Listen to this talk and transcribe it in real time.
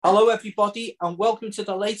Hello, everybody, and welcome to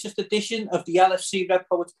the latest edition of the LFC Red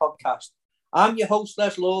Poets podcast. I'm your host,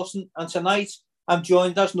 Les Lawson, and tonight I'm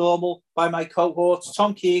joined as normal by my cohorts,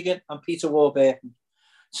 Tom Keegan and Peter Warburton.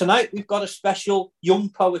 Tonight we've got a special Young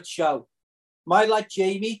Poets show. My lad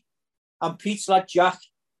Jamie and Pete's lad Jack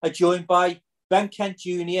are joined by Ben Kent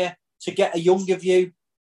Jr. to get a younger view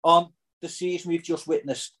on the season we've just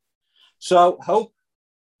witnessed. So hope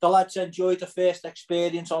the lads enjoyed the first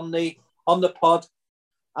experience on the pod,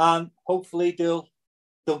 and hopefully they'll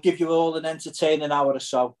give you all an entertaining hour or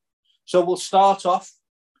so. So we'll start off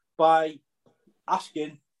by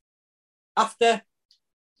asking, after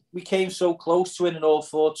we came so close to winning all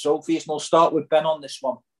four trophies, and we'll start with Ben on this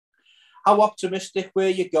one. How optimistic were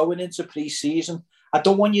you going into pre-season? I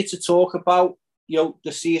don't want you to talk about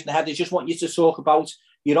the season ahead. I just want you to talk about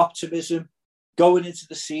your optimism going into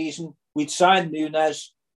the season. We'd signed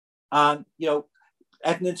Nunes, and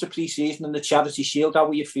heading into pre-season and the Charity Shield. How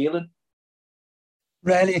were you feeling?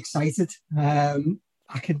 Really excited. I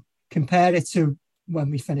can compare it to when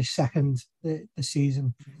we finished second the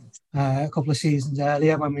season, a couple of seasons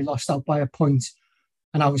earlier when we lost out by a point,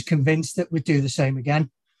 and I was convinced that we'd do the same again,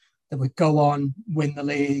 that we'd go on, win the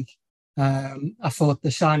league. I thought the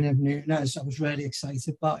signing of Nunes, I was really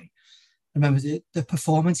excited by. I remember the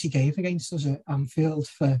performance he gave against us at Anfield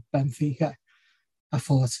for Benfica. I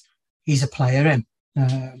thought, he's a player in.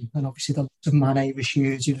 And obviously the loss of Mane was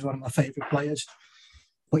huge. He was one of my favourite players.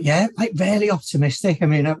 But yeah, really optimistic. I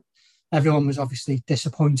mean, everyone was obviously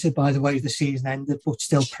disappointed by the way the season ended, but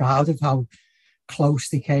still proud of how close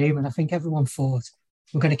they came. And I think everyone thought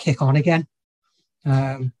we're going to kick on again.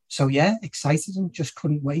 So yeah, excited and just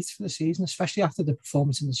couldn't wait for the season, especially after the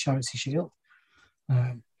performance in the Charity Shield.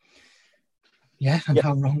 How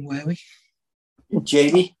wrong were we?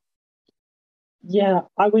 Jamie? Yeah,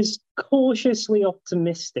 I was cautiously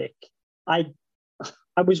optimistic. I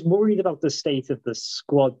was worried about the state of the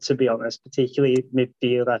squad, to be honest, particularly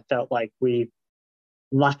midfield. I felt like we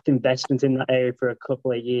lacked investment in that area for a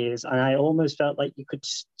couple of years, and I almost felt like you could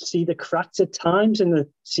see the cracks at times in the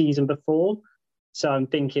season before. So I'm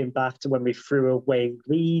thinking back to when we threw away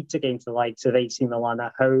leads against the likes of AC Milan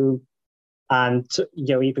at home, and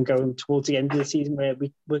even going towards the end of the season where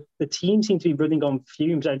the team seemed to be running on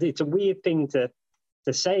fumes. It's a weird thing to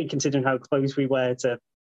say, considering how close we were to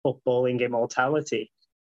footballing immortality.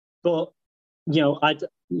 But I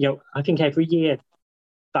think every year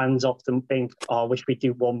fans often think, "Oh, I wish we'd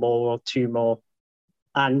do one more or two more."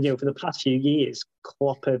 And for the past few years,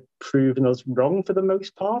 Klopp had proven us wrong for the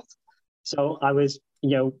most part. So I was,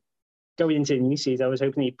 going into the new season, I was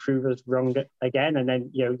hoping he'd prove us wrong again. And then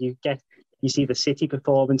you see the City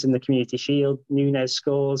performance in the Community Shield, Nunes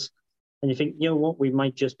scores, and you think, what, we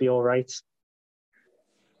might just be all right.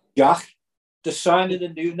 Jack, the signing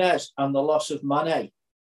of Nunes and the loss of Mane,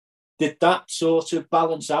 did that sort of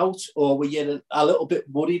balance out, or were you a little bit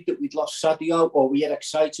worried that we'd lost Sadio, or were you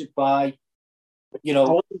excited by,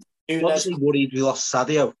 Nunes? Obviously worried we lost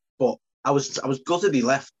Sadio, but I was gutted he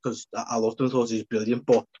left because I loved him, thought he was brilliant.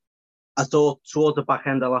 But I thought towards the back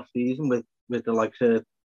end of last season with the likes of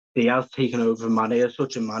Diaz taking over Mane as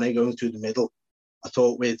such, and Mane going through the middle, I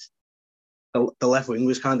thought with the left wing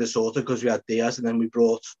was kind of sorted because we had Diaz, and then we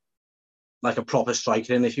brought like a proper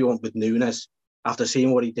striker in, if you want, with Nunes. After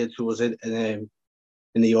seeing what he did to us in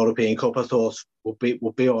the European Cup, I thought we'll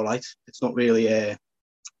be all right. It's not really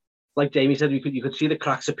like Jamie said, you could see the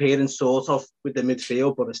cracks appearing sort of with the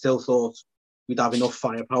midfield, but I still thought we'd have enough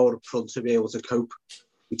firepower up front to be able to cope.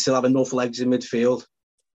 We'd still have enough legs in midfield,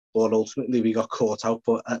 but ultimately we got caught out.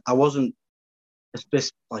 But I wasn't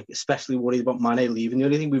especially worried about Mane leaving. The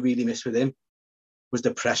only thing we really missed with him was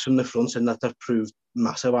the press from the front, and that proved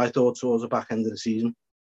massive, I thought, towards the back end of the season.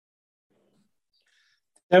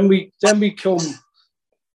 Then we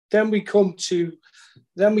come to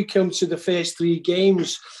the first three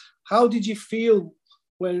games. How did you feel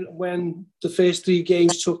when the first three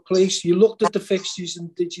games took place? You looked at the fixtures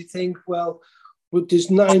and did you think, well, there's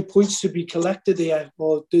 9 points to be collected here,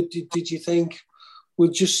 or did you think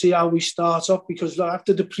we'll just see how we start up? Because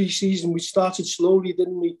after the pre-season, we started slowly,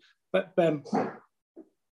 didn't we, Ben?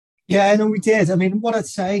 Yeah, no, we did. I mean, what I'd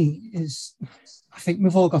say is, I think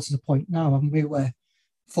we've all got to the point now, haven't we, where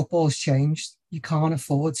football's changed. You can't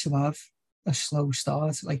afford to have a slow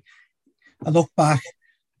start. Like, I look back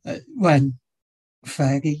at when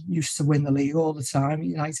Fergie used to win the league all the time at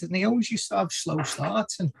United, and he always used to have slow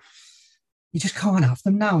starts, and you just can't have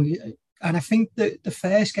them now. And I think that the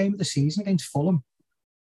first game of the season against Fulham,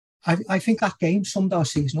 I think that game summed our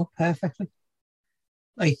season up perfectly.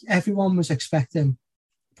 Like, everyone was expecting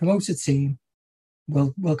promoted team,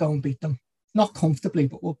 we'll go and beat them. Not comfortably,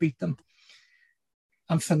 but we'll beat them.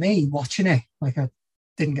 And for me, watching it, like I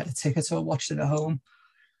didn't get a ticket, so I watched it at home.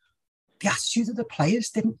 The attitude of the players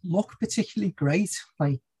didn't look particularly great.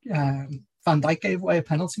 Like Van Dijk gave away a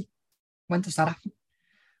penalty. When does that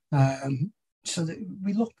happen? So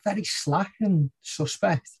we looked very slack and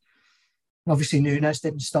suspect. And obviously, Nunes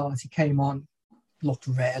didn't start. He came on, looked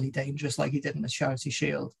really dangerous like he did in the Charity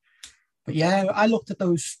Shield. But yeah, I looked at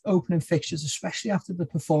those opening fixtures, especially after the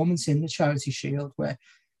performance in the Charity Shield, where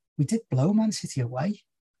we did blow Man City away.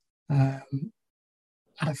 And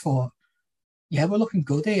I thought, yeah, we're looking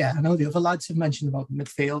good here. I know the other lads have mentioned about the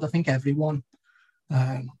midfield. I think everyone.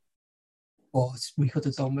 But we could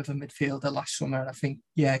have done with a midfielder last summer. And I think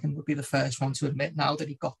Jürgen would be the first one to admit now that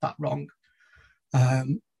he got that wrong.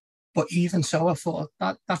 But even so, I thought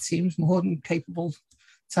that team's more than capable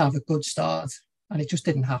to have a good start. And it just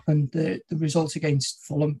didn't happen. The result against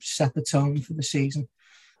Fulham set the tone for the season,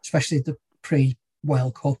 especially the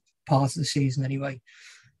pre-World Cup part of the season anyway.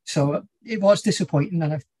 So it was disappointing.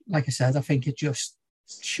 And like I said, I think it just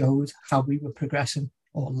showed how we were progressing,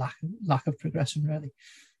 or lack of progression, really.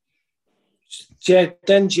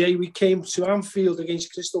 Then, Jay, we came to Anfield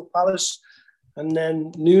against Crystal Palace, and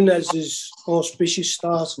then Nunes' auspicious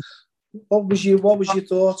start. What was your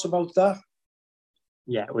thoughts about that?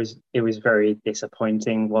 Yeah, it was very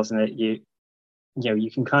disappointing, wasn't it?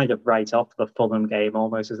 You can kind of write off the Fulham game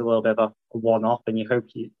almost as a little bit of a one-off, and you hope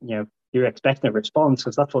you're expecting a response,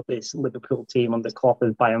 because that's what this Liverpool team under Klopp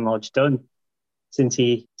has by and large done since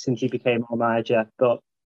he became our manager. But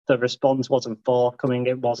the response wasn't forthcoming.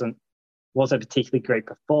 It wasn't a particularly great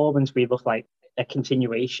performance. We looked like a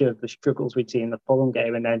continuation of the struggles we'd seen in the Fulham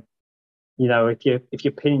game. And then, if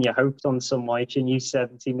you're pinning your hopes on someone, it's your new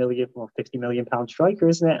 70 million or 50 million pound striker,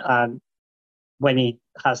 isn't it? And when he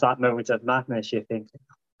has that moment of madness, you think,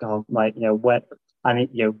 God,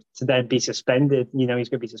 to then be suspended, he's going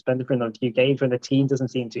to be suspended for another few games when the team doesn't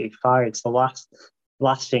seem to be fired. It's the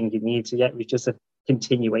last thing you need to get. It was just a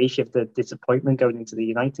continuation of the disappointment going into the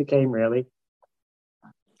United game, really.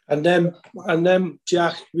 And then,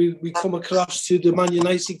 Jack, we come across to the Man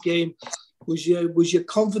United game. Was you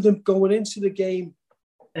confident going into the game?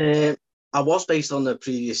 I was, based on the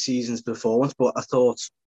previous season's performance, but I thought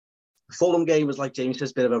the Fulham game was, like James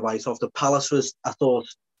says, a bit of a write-off. The Palace was, I thought,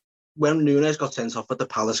 when Nunes got sent off at the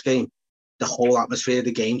Palace game, the whole atmosphere of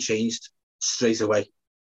the game changed straight away.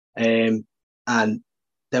 And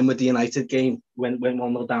then with the United game, went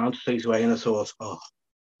 1-0 down straight away, and I thought,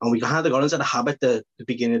 and we kind of got into the habit at the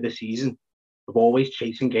beginning of the season of always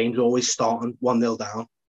chasing games, always starting 1-0 down.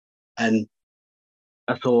 And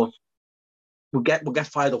I thought, we'll get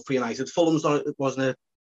fired up for United. Fulham's it was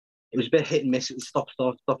a bit hit and miss. It was stop,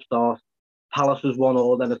 start. Palace was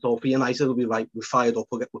 1-0. Then I thought, for United, we'll be right. We're fired up.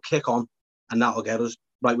 We'll kick on, and that'll get us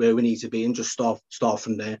right where we need to be, and just start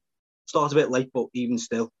from there. Start a bit late, but even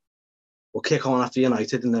still, we'll kick on after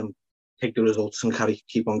United, and then take the results and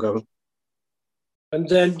keep on going. And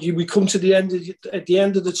then we come to the end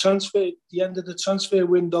of the transfer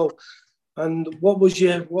window. And what was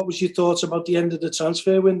your thoughts about the end of the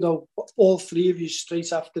transfer window? All three of you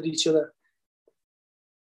straight after each other.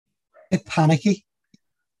 A bit panicky.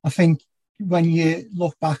 I think when you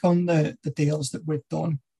look back on the deals that we've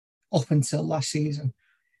done up until last season,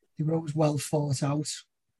 they were always well thought out.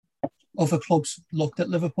 Other clubs looked at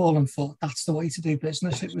Liverpool and thought that's the way to do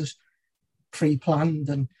business. It was pre-planned,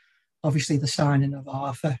 and obviously the signing of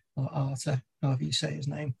Arthur, however you say his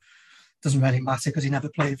name, doesn't really matter because he never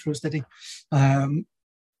played for us, did he?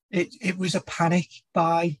 It was a panic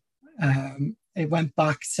buy. It went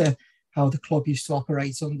back to how the club used to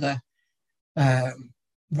operate under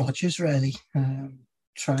Rodgers, really,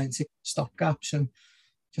 trying to stop gaps, and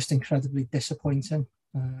just incredibly disappointing.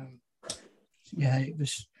 It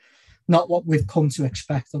was not what we've come to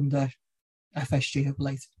expect under FSG of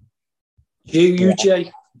late. You,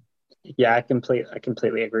 Jay? Yeah, I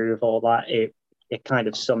completely agree with all that. It kind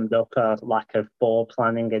of summed up a lack of ball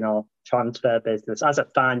planning in our transfer business. As a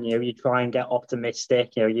fan, you try and get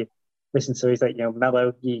optimistic. You listen to things like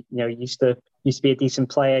Melo. Used to be a decent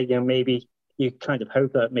player. Maybe you kind of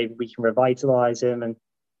hope that maybe we can revitalise him and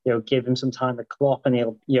give him some time at Klopp, and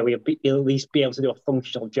he'll at least be able to do a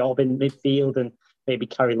functional job in midfield and maybe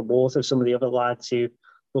carry the water of some of the other lads who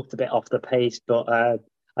looked a bit off the pace. But I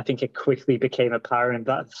think it quickly became apparent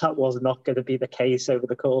that was not going to be the case over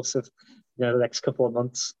the course of the next couple of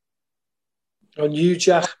months. And you,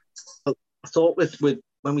 Jack? I thought with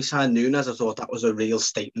when we signed Nunes, I thought that was a real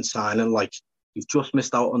statement signing. Like, you've just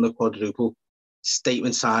missed out on the quadruple.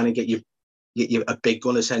 Statement signing, get you a big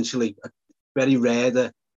gun, essentially. Very rare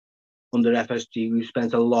that under FSG we've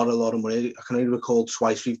spent a lot of money. I can only recall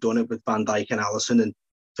twice we've done it with Van Dijk and Alisson, and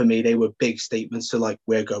for me, they were big statements to like,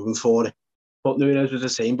 we're going for it. But Nunes was the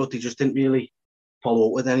same, but they just didn't really follow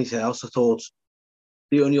up with anything else. I thought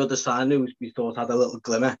the only other sign who we thought had a little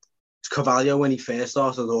glimmer was Carvalho when he first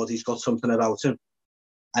started. I thought he's got something about him.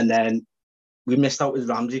 And then we missed out with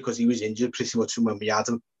Ramsey because he was injured pretty much from when we had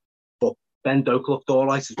him. But Ben Doak looked all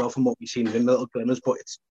right as well from what we've seen of him, little glimmers. But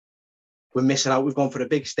we're missing out. We've gone for a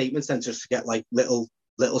big statement then just to get like little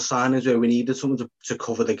signings where we needed something to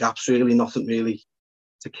cover the gaps, really, nothing really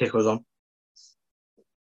to kick us on.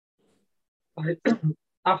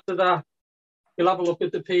 After that, you'll have a look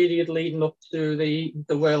at the period leading up to the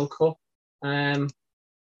World Cup.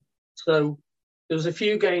 So there was a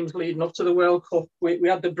few games leading up to the World Cup. We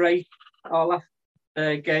had the break. Our last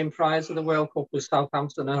game prior to the World Cup was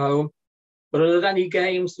Southampton at home. But are there any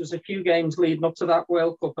games? There's a few games leading up to that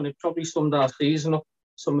World Cup, and it probably summed our season up,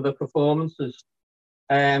 some of the performances.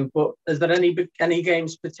 But is there any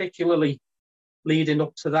games particularly leading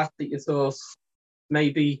up to that you thought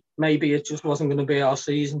maybe it just wasn't going to be our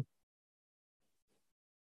season?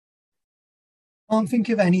 I can't think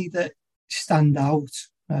of any that stand out.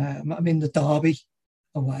 I mean, the derby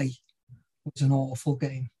away was an awful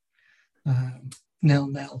game,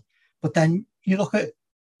 0-0. But then you look at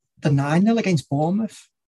the 9-0 against Bournemouth,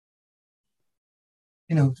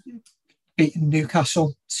 you know, beating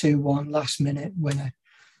Newcastle 2-1 last minute winner.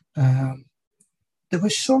 There were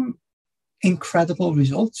some incredible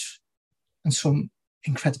results and some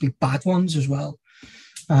incredibly bad ones as well.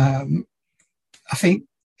 I think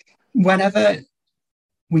whenever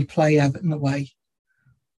we play Everton away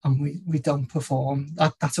and we don't perform,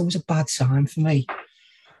 that's always a bad sign for me.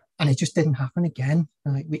 And it just didn't happen again.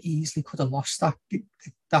 Like, we easily could have lost that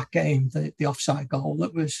game, the offside goal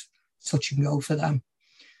that was touch and go for them.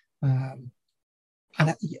 And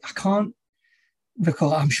I can't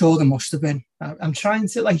recall. I'm sure there must have been. I'm trying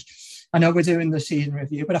to, I know we're doing the season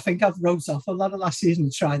review, but I think I've wrote off a lot of last season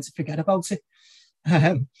and trying to forget about it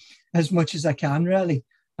as much as I can, really.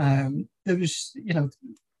 There was,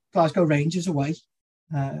 Glasgow Rangers away.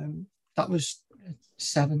 That was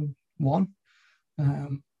 7-1.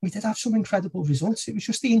 We did have some incredible results. It was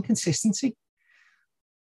just the inconsistency.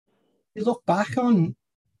 You look back on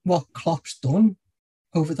what Klopp's done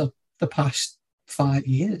over the past 5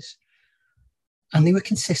 years, and they were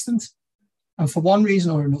consistent. And for one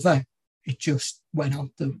reason or another, it just went out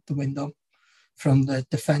the window. From the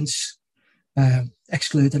defence,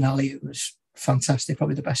 excluding Ali, it was fantastic,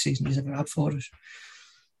 probably the best season he's ever had for us.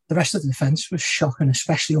 The rest of the defence was shocking,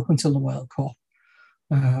 especially up until the World Cup.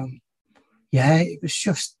 It was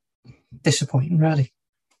just disappointing, really.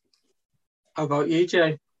 How about you,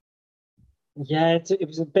 Jay? Yeah, it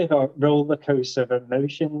was a bit of a roller coaster of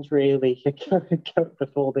emotions, really,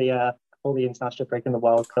 before the international break in the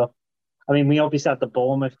World Cup. I mean, we obviously had the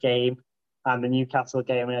Bournemouth game and the Newcastle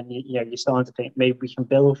game, and you're starting to think maybe we can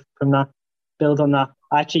build on that.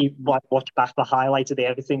 I actually watched back the highlights of the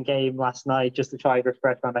Everton game last night just to try and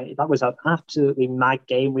refresh my memory. That was an absolutely mad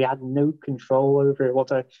game. We had no control over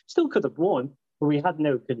it. Still could have won, but we had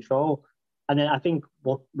no control. And then I think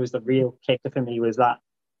what was the real kicker for me was that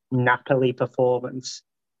Napoli performance.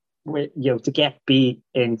 To get beat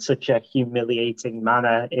in such a humiliating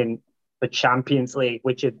manner in the Champions League,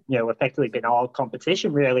 which had effectively been our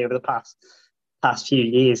competition really over the past few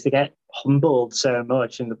years, to get humbled so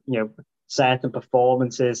much, and certain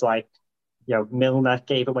performances like Milner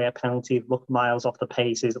gave away a penalty, looked miles off the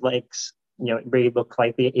pace, his legs it really looked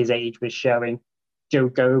like his age was showing. Joe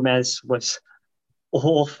Gomez was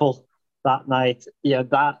awful that night.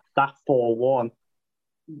 That 4-1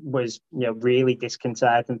 was really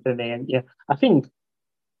disconcerting for me. And I think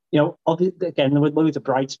obviously, again, there were loads of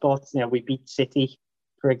bright spots. We beat City,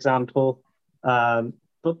 for example,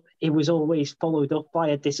 but it was always followed up by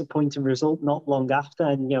a disappointing result not long after.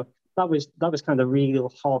 And that was kind of the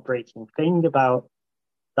real heartbreaking thing about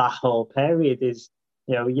that whole period is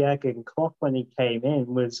Jurgen Klopp, when he came in,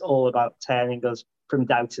 was all about turning us from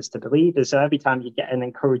doubters to believers. So every time you get an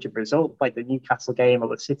encouraging result like the Newcastle game or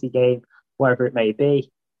the City game, wherever it may be,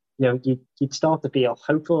 you'd start to feel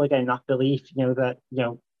hopeful again. That belief, that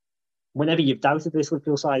whenever you've doubted this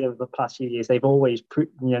Liverpool side over the past few years, they've always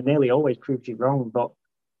nearly always proved you wrong. But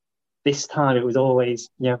this time it was always,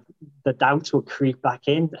 the doubts would creep back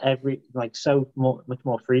in much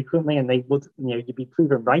more frequently, and they would, you'd be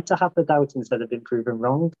proven right to have the doubts instead of being proven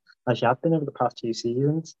wrong, as you have been over the past few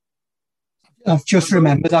seasons. I've just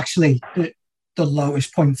remembered actually the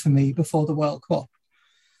lowest point for me before the World Cup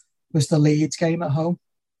was the Leeds game at home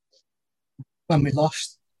when we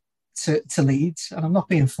lost to Leeds. And I'm not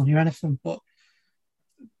being funny or anything, but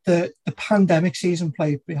the pandemic season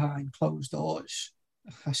played behind closed doors,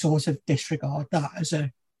 I sort of disregard that as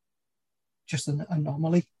a just an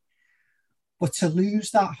anomaly. But to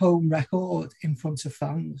lose that home record in front of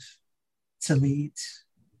fans to Leeds,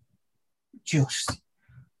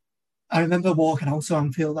 I remember walking out to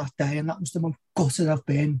Anfield that day, and that was the most gutted I've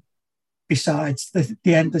been, besides the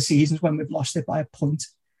end of the seasons when we've lost it by a point.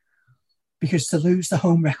 Because to lose the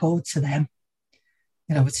home record to them,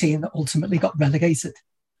 a team that ultimately got relegated,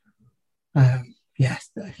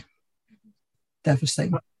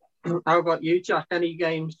 devastating. How about you, Jack? Any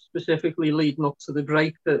games specifically leading up to the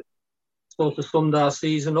break that sort of summed our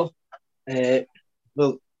season up?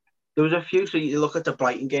 Well, there was a few. So you look at the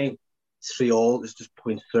Brighton game, 3-3, it's just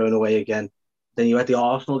points thrown away again. Then you had the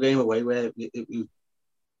Arsenal game away where the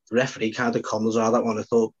referee kind of comments on that one. I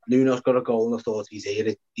thought Nuno's got a goal, and I thought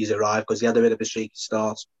he's arrived, because he had a bit of a streaky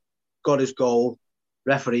start. Got his goal.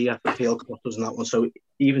 Referee had to feel caught on that one. So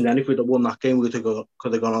even then, if we'd have won that game, we could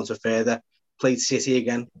have gone on to further. Played City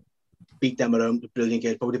again, beat them at home. Brilliant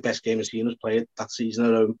game, probably the best game I've seen us play that season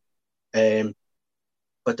at home.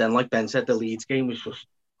 But then, like Ben said, the Leeds game was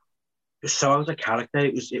just so out of character.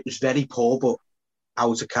 It was very poor, but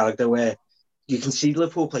out of character, where you can see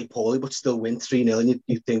Liverpool play poorly but still win 3-0, and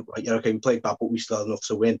you think, right, yeah, okay, we played bad, but we still had enough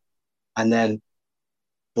to win. And then,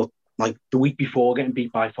 but like the week before, getting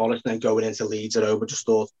beat by Forest and then going into Leeds at home, I just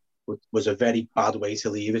thought was a very bad way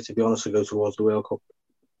to leave it, to be honest, to go towards the World Cup.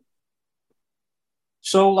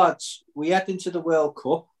 So, lads, we head into the World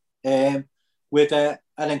Cup with an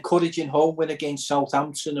encouraging home win against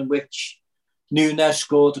Southampton, in which Núñez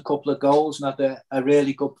scored a couple of goals and had a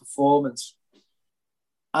really good performance.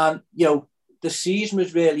 And, the season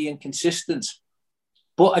was really inconsistent.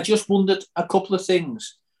 But I just wondered a couple of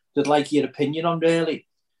things that I'd like your opinion on, really.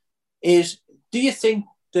 Do you think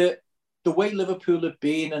that the way Liverpool have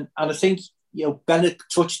been, and I think, Bennett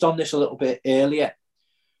touched on this a little bit earlier,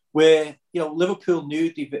 where, Liverpool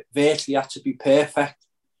knew they virtually had to be perfect,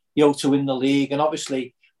 to win the league. And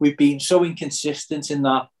obviously, we've been so inconsistent in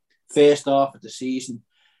that first half of the season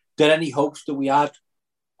that any hopes that we had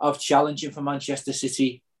of challenging for Manchester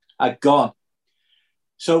City had gone.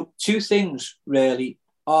 So, two things, really.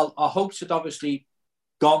 Our hopes had obviously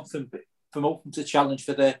gone from open to challenge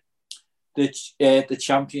for the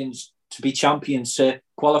champions, to be champions, to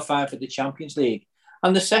qualify for the Champions League.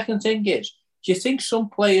 And the second thing is, do you think some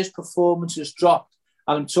players' performances dropped?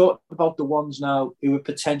 And I'm talking about the ones now who are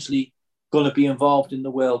potentially going to be involved in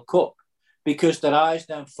the World Cup, because their eyes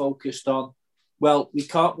then focused on, well, we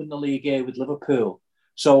can't win the league here with Liverpool,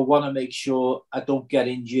 so I want to make sure I don't get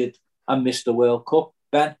injured and miss the World Cup.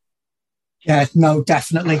 Ben? Yeah, no,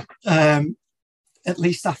 definitely. At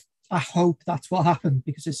least I hope that's what happened,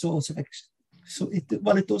 because it sort of,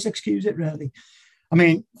 it does excuse it, really. I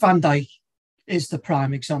mean, Van Dijk is the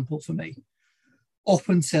prime example for me. Up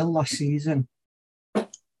until last season,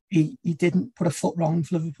 he didn't put a foot wrong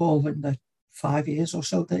for Liverpool in the 5 years or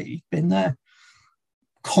so that he'd been there.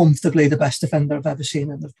 Comfortably the best defender I've ever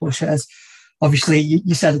seen in Liverpool shares. Obviously,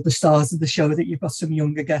 you said at the start of the show that you've got some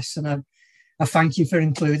younger guests, and I thank you for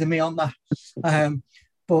including me on that.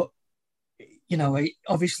 But,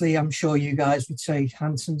 obviously, I'm sure you guys would say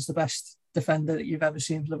Hansen's the best defender that you've ever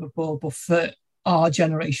seen for Liverpool, but for our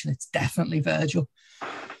generation, it's definitely Virgil.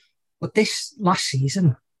 But this last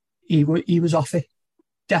season, he was off it,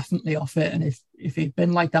 definitely off it. And if he'd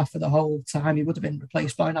been like that for the whole time, he would have been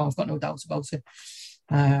replaced by now. I've got no doubt about it.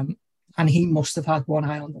 And he must have had one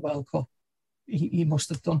eye on the World Cup. He must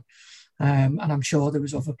have done. And I'm sure there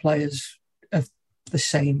was other players of the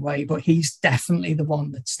same way, but he's definitely the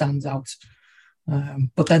one that stands out.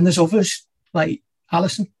 But then there's others like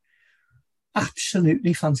Alisson,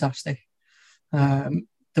 absolutely fantastic.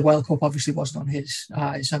 The World Cup obviously wasn't on his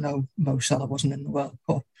eyes. I know Mo Salah wasn't in the World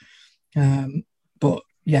Cup. But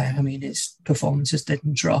yeah, I mean, his performances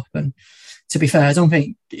didn't drop. And to be fair, I don't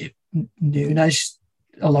think Núñez,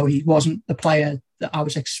 although he wasn't the player that I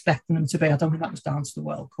was expecting him to be, I don't think that was down to the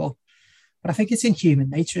World Cup. But I think it's in human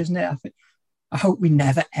nature, isn't it? I hope we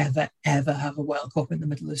never, ever, ever have a World Cup in the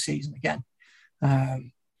middle of the season again.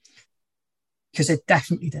 Because it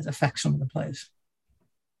definitely did affect some of the players.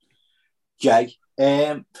 Jay,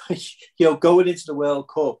 going into the World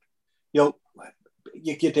Cup,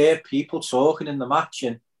 you could hear people talking in the match,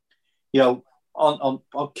 and on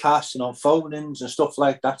podcasts and on phone-ins and stuff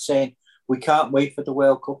like that, saying we can't wait for the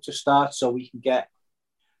World Cup to start so we can get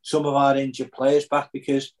some of our injured players back,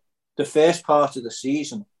 because the first part of the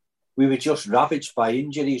season we were just ravaged by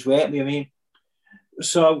injuries, weren't we? I mean,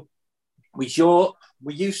 so were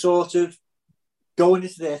you sort of going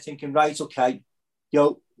into there thinking, right, okay,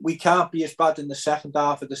 we can't be as bad in the second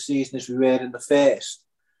half of the season as we were in the first,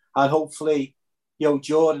 and hopefully,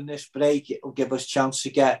 during this break, it will give us a chance to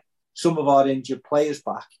get some of our injured players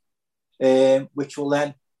back. which will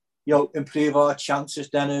then, improve our chances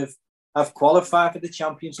then of qualifying for the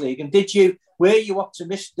Champions League. And were you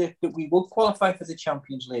optimistic that we would qualify for the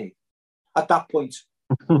Champions League at that point?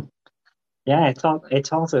 Yeah, it's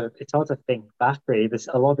hard to think back, really.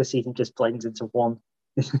 A lot of the season just blends into one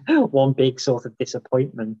one big sort of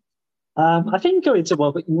disappointment. I think going to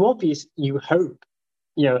World Cup, you hope,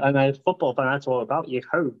 and as a football fan, that's all about, you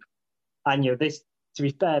hope. And, this, to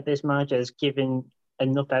be fair, this manager has given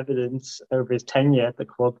enough evidence over his tenure at the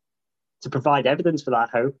club to provide evidence for that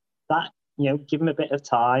hope. That, give him a bit of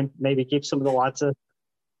time, maybe give some of the lads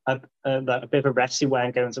a bit of a rest who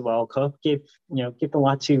weren't going to the World Cup. Give the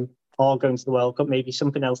lads who are going to the World Cup maybe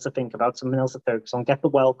something else to think about, something else to focus on. Get the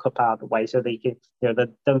World Cup out of the way so they can, they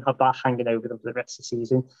don't have that hanging over them for the rest of the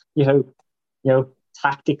season. You hope,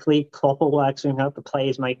 tactically, Klopp will work something out. The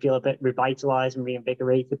players might feel a bit revitalised and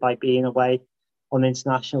reinvigorated by being away on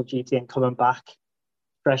international duty and coming back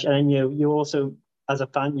fresh. And then you also, as a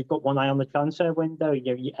fan, you've got one eye on the transfer window.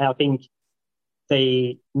 I think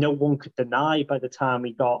no one could deny by the time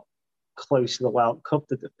we got close to the World Cup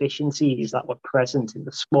the deficiencies that were present in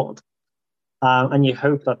the squad, and you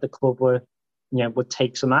hope that the club would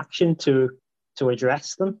take some action to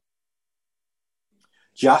address them.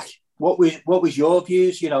 Jack, what was your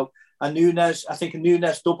views? I think a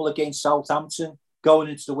Nunes double against Southampton going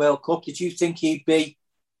into the World Cup. Did you think he'd be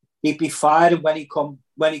fired when he come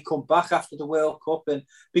back after the World Cup? And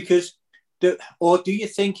or do you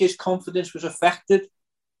think his confidence was affected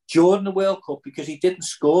during the World Cup because he didn't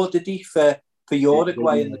score, did he, for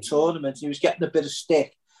Uruguay in the tournament? He was getting a bit of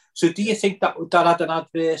stick. So do you think that had an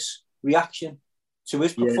adverse reaction to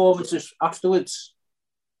his performances afterwards?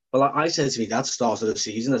 Well, I said to me that start of the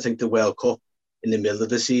season, I think the World Cup in the middle of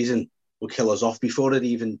the season would kill us off before we'd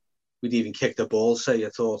even kick the ball. So I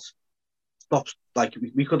thought, stop,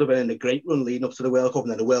 we could have been in a great run leading up to the World Cup,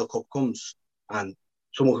 and then the World Cup comes and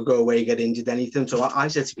someone could go away, get injured, anything. So I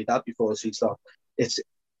said to me that before the season started,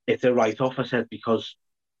 it's a write-off, I said, because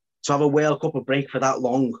to have a World Cup, a break for that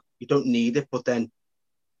long, you don't need it. But then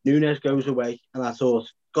Nunes goes away, and I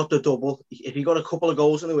thought, got the double. If he got a couple of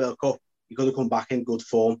goals in the World Cup, he could have come back in good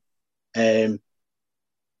form. But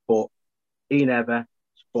he never.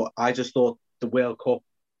 But I just thought the World Cup,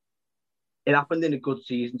 it happened in a good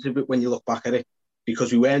season when you look back at it,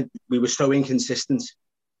 because we were so inconsistent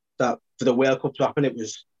that for the World Cup to happen,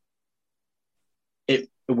 it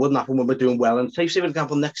wouldn't happen when we're doing well. And say, for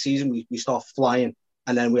example, next season we start flying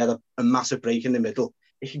and then we had a massive break in the middle.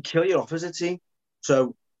 It can kill you off as a team.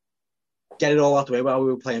 So get it all out the way while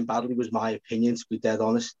we were playing badly was my opinion, to be dead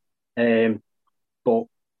honest. But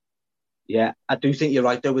yeah, I do think you're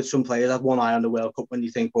right though, with some players have one eye on the World Cup when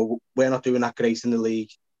you think, well, we're not doing that great in the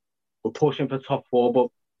league. We're pushing for top four, but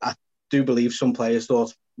I do believe some players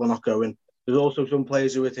thought we're not going. There's also some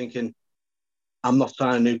players who were thinking, I'm not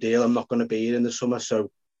signing a new deal, I'm not going to be here in the summer, so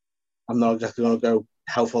I'm not exactly going to go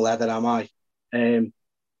hell for leather, am I? Play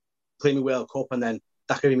me World Cup, and then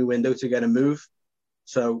that gave me a window to get a move.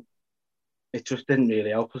 So it just didn't really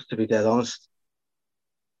help us, to be dead honest.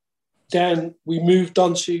 Then we moved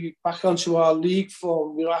back onto our league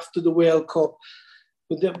form, after the World Cup.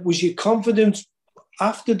 But was your confidence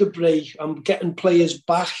after the break and getting players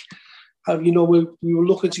back? We were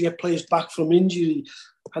looking to get players back from injury,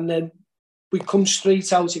 and then we come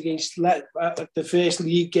straight out against the first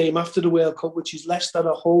league game after the World Cup, which is Leicester at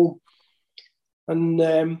home.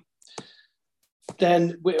 And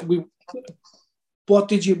then what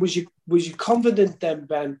did you was you confident then,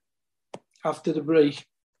 Ben, after the break?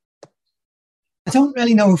 I don't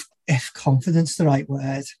really know if confidence is the right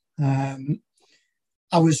word. I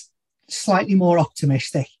was slightly more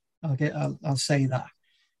optimistic. I'll say that.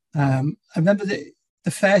 I remember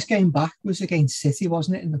the first game back was against City,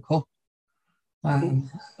 wasn't it, in the cup,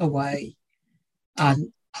 away,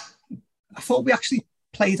 and I thought we actually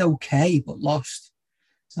played okay but lost.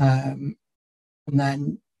 And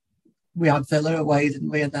then we had Villa away, didn't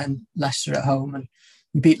we? And then Leicester at home, and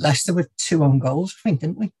we beat Leicester with 2 own goals, I think,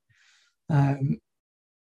 didn't we? And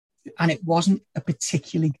it wasn't a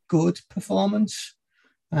particularly good performance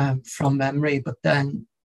from memory. But then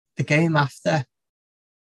the game after,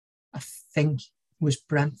 I think, was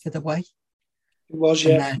Brentford away. It was,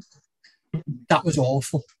 yeah. And then that was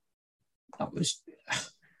awful. That was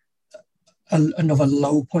another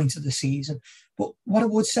low point of the season. But what I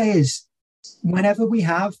would say is, whenever we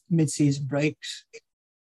have mid-season breaks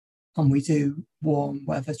and we do warm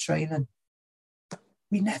weather training,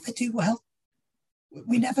 we never do well.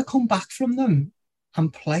 We never come back from them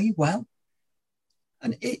and play well.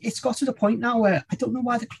 And it's got to the point now where I don't know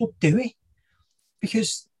why the club do it,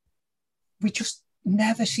 because we just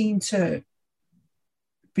never seem to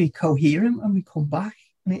be coherent when we come back.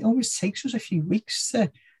 And it always takes us a few weeks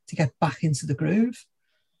to get back into the groove.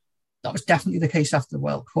 That was definitely the case after the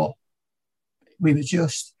World Cup. We were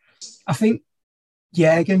just, I think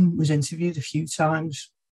Jürgen was interviewed a few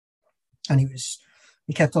times and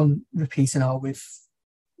he kept on repeating,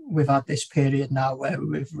 we've had this period now where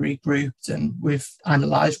we've regrouped and we've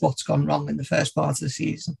analysed what's gone wrong in the first part of the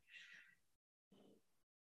season.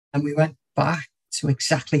 And we went back to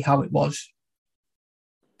exactly how it was.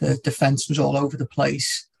 The defence was all over the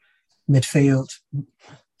place. Midfield,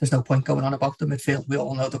 there's no point going on about the midfield. We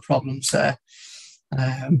all know the problems there.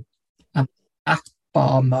 And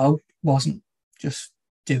Akbar Mo wasn't just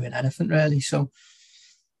doing anything really. So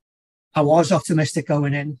I was optimistic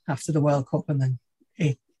going in after the World Cup, and then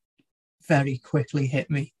it very quickly hit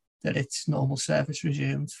me that its normal service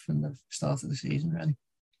resumed from the start of the season, really.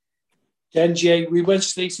 Then, Jay, we went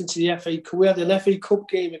straight into the FA Cup. We had an FA Cup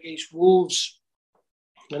game against Wolves.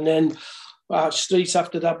 And then straight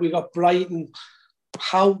after that, we got Brighton.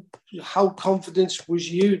 How confident was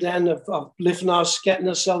you then of getting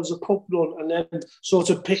ourselves a cup run and then sort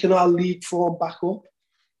of picking our league form back up?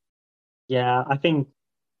 Yeah, I think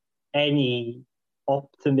any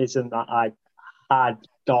optimism that I had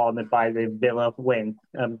garnered by the Villa win,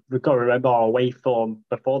 we've got to remember our away form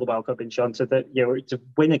before the World Cup in Sean, so that to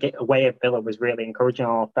win away at Villa was really encouraging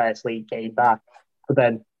on our first league game back. But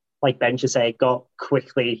then, like Ben should say, it got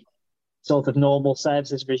quickly sort of normal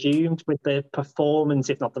services resumed with the performance,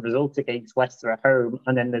 if not the result, against Leicester at home,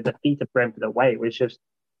 and then the defeat of Brentford away was just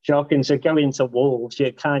shocking. So going to Wolves,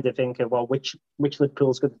 you're kind of thinking, well, which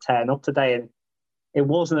Liverpool's going to turn up today? And it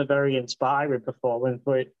wasn't a very inspiring performance,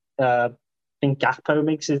 but I think Gakpo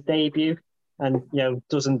makes his debut and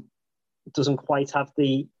doesn't quite have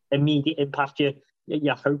the immediate impact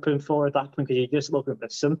you're hoping for at that point, because you're just looking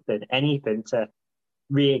for anything to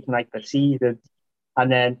reignite the season.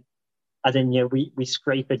 And then we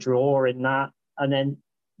scrape a draw in that, and then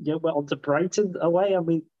we're on to Brighton away, and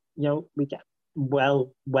we get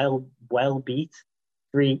well beat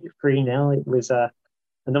 3-0. It was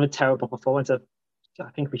another terrible performance. I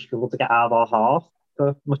think we struggled to get out of our half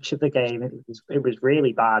for much of the game. It was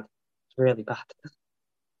really bad. It's really bad.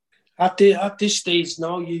 At this stage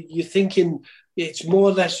now, you're thinking it's more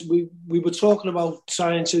or less. We were talking about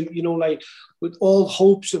trying to with all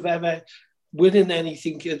hopes of ever winning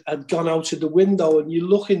anything had gone out of the window, and you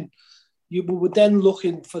were then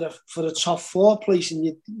looking for the top 4 place, and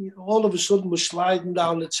you all of a sudden we're sliding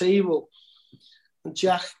down the table. And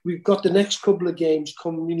Jack, we've got the next couple of games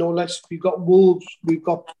coming. We've got Wolves. We've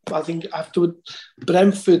got, I think, after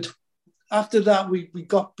Brentford. After that, we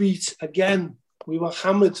got beat again. We were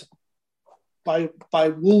hammered by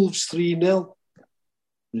Wolves 3-0.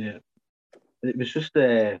 Yeah, it was just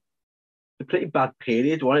a pretty bad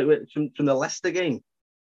period, wasn't it? From the Leicester game.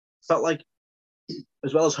 Felt like,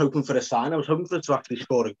 as well as hoping for a sign, I was hoping for it to actually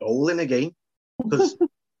score a goal in a game, because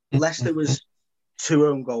Leicester was 2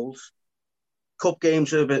 own goals. Cup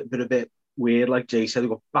games are a bit weird, like Jay said. We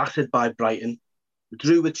got battered by Brighton. We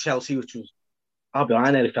drew with Chelsea, which was, I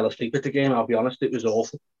nearly fell asleep at the game, I'll be honest. It was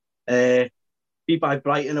awful. Beat by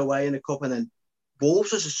Brighton away in the cup, and then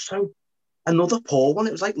Wolves was just another poor one.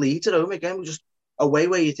 It was like Leeds at home again. We're just away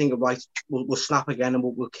where you think, right, we'll snap again and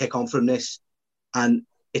we'll kick on from this. And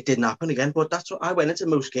it didn't happen again. But that's what I went into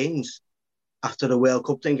most games after the World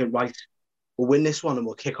Cup thinking, right, we'll win this one and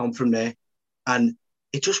we'll kick on from there. And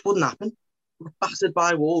it just wouldn't happen. We were battered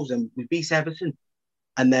by Wolves and we beat Everton.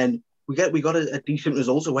 And then we got a decent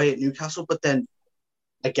result away at Newcastle. But then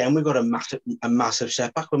again, we got a massive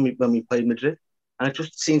setback when we played Madrid. And it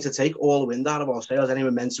just seemed to take all the wind out of our sails. Any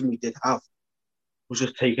momentum we did have was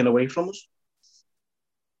just taken away from us.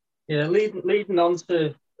 Yeah, leading on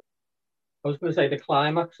to, I was going to say the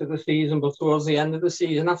climax of the season, but towards the end of the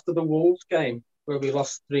season, after the Wolves game, where we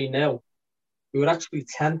lost 3-0, we were actually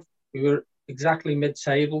 10th. We were exactly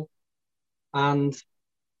mid-table. And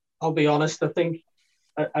I'll be honest, I think,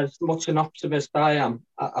 as much an optimist I am,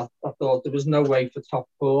 I thought there was no way for top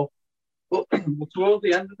 4. But towards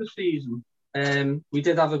the end of the season, we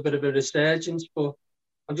did have a bit of a resurgence, but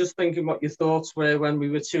I'm just thinking what your thoughts were when we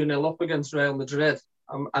were 2-0 up against Real Madrid.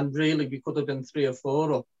 And really, we could have been 3 or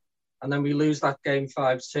 4 up. And then we lose that game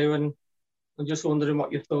 5-2. And I'm just wondering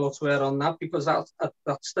what your thoughts were on that, because at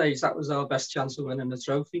that stage, that was our best chance of winning the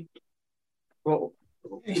trophy. But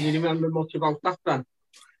can you remember much about that, Ben?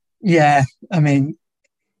 Yeah, I mean,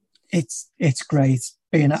 it's great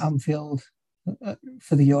being at Anfield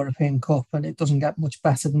for the European Cup, and it doesn't get much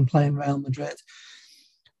better than playing Real Madrid.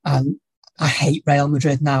 And I hate Real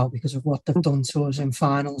Madrid now because of what they've done to us in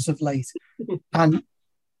finals of late. And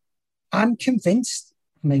I'm convinced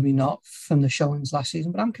maybe not from the showings last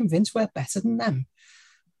season, but I'm convinced we're better than them.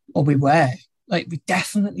 Or we were. Like, we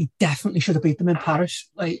definitely should have beat them in Paris.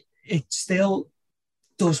 Like, it still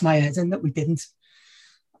does my head in that we didn't.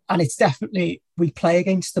 And it's definitely, we play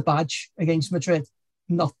against the badge against Madrid,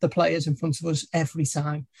 not the players in front of us every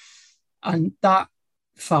time. And that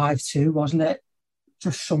 5-2, wasn't it,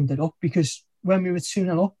 just summed it up, because when we were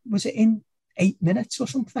 2-0 up, was it in 8 minutes or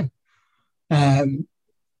something? And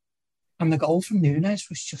the goal from Núñez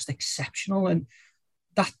was just exceptional. And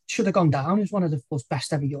that should have gone down as one of the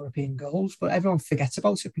best ever European goals, but everyone forgets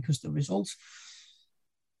about it because of the results.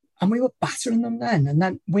 And we were battering them then. And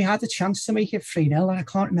then we had a chance to make it 3-0. And I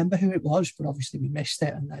can't remember who it was, but obviously we missed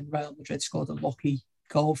it. And then Real Madrid scored a lucky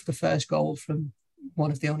goal for the first goal from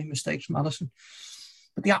one of the only mistakes from Alisson.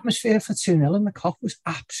 But the atmosphere for 2-0 in the Kop was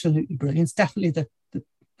absolutely brilliant. It's definitely the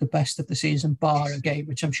best of the season, bar a game,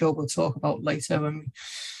 which I'm sure we'll talk about later when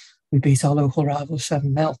we beat our local rivals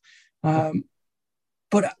 7-0.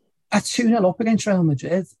 But at 2-0 up against Real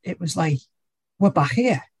Madrid, it was like, we're back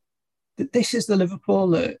here. This is the Liverpool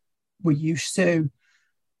that we're used to.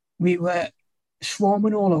 We were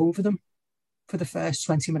swarming all over them for the first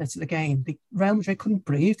 20 minutes of the game. Real Madrid couldn't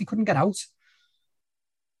breathe. They couldn't get out.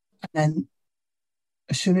 And then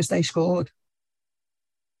as soon as they scored,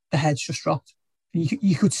 the heads just dropped.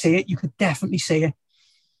 You could see it. You could definitely see it.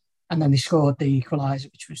 And then they scored the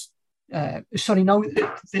equaliser, which was...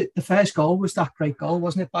 the first goal was that great goal,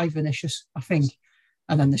 wasn't it, by Vinicius, I think.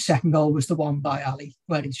 And then the second goal was the one by Ali,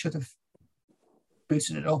 where he should have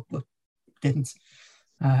booted it up, but didn't.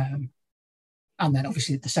 And then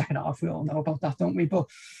obviously the second half, we all know about that, don't we? But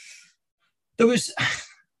there was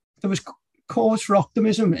cause for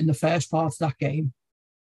optimism in the first part of that game,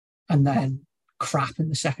 and then crap in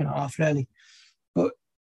the second half, really. But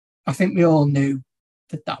I think we all knew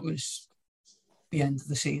that was the end of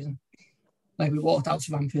the season. Like, we walked out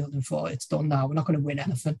of Anfield and thought, it's done now. We're not going to win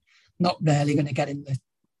anything. Not really going to get in the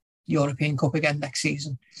European Cup again next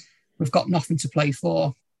season. We've got nothing to play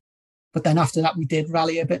for. But then after that, we did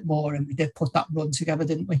rally a bit more and we did put that run together,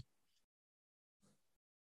 didn't we?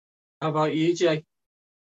 How about you, Jay?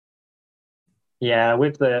 Yeah,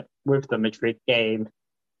 with the Madrid game,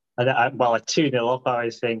 at 2-0 up, I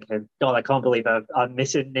was thinking, God, I can't believe I'm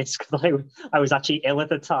missing this, because I was actually ill at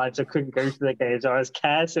the time, so I couldn't go to the game. So I was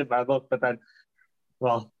cursing my luck, but then,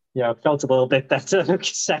 I felt a little bit better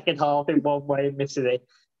second half in one way, missing it.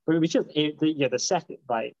 But it was just, the second,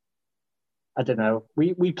 I don't know.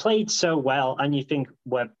 We played so well, and you think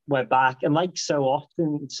we're back, and like so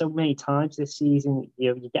often, so many times this season,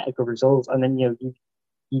 you get a good result, and then you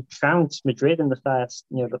trounce Madrid in the first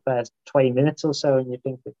 20 minutes or so, and you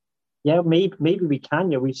think that, maybe we can.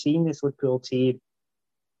 We've seen this Liverpool team,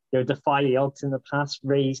 defy the odds in the past,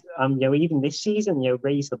 raise, even this season,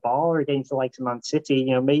 raise the bar against the likes of Man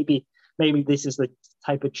City. Maybe this is the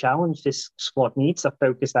type of challenge this squad needs to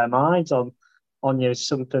focus their minds on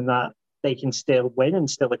something that they can still win and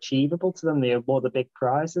still achievable to them. More the big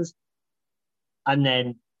prizes, and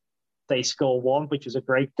then they score one, which was a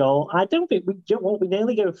great goal. I don't think we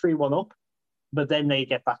nearly go 3-1 up, but then they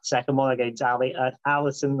get that second one against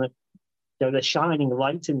Alisson, the shining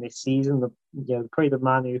light in this season. Probably the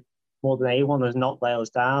man who more than anyone has not let us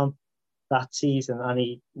down that season, and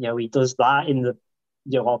he does that in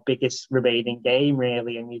our biggest remaining game,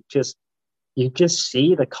 really, and you just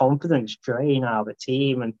see the confidence drain out of the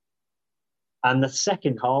team, and the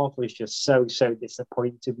second half was just so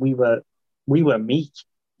disappointing. We were meek.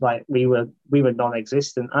 Like, we were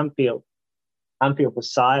non-existent. Anfield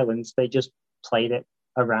was silenced. They just played it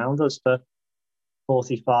around us for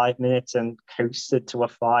 45 minutes and coasted to a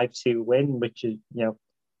 5-2 win, which is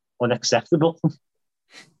unacceptable.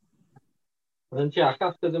 And Jack,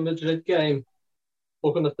 after the Madrid game,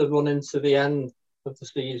 looking at the run into the end of the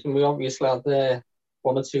season, we obviously had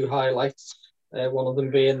one or two highlights. One of them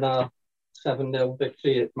being that 7-0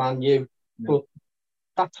 victory at Man U, but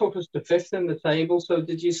that took us to 5th in the table. So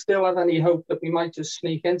did you still have any hope that we might just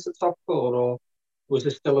sneak into top 4, or was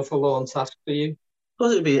it still a forlorn task for you? I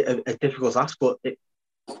thought it'd be a difficult task, but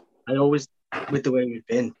I always, with the way we've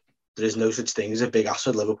been, there is no such thing as a big ask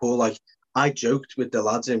for Liverpool. Like, I joked with the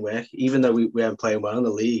lads in work, even though we weren't playing well in the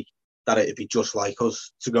league, that it'd be just like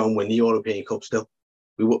us to go and win the European Cup still.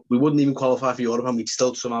 We wouldn't even qualify for Europe, and we'd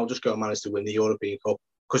still somehow just go and manage to win the European Cup,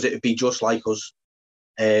 because it'd be just like us.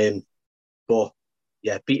 But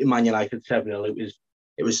yeah, beating Man United 7-0,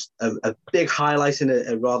 it was a big highlight in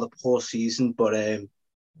a rather poor season. But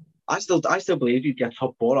I still believe we'd get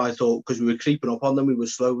top 4. I thought, because we were creeping up on them, we were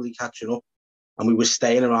slowly catching up, and we were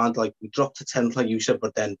staying around. Like, we dropped to 10th, like you said,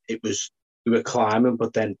 but then we were climbing.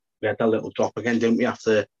 But then we had that little drop again, didn't we?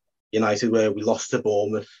 After United where we lost to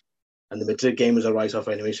Bournemouth, and the Madrid game was a write-off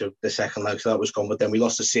anyway, so the second leg, so that was gone. But then we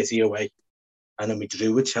lost to City away, and then we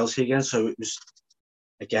drew with Chelsea again. So it was,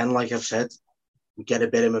 again, like I've said, we get a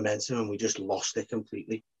bit of momentum and we just lost it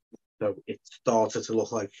completely. So it started to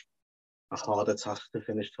look like a harder task to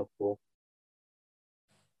finish top four.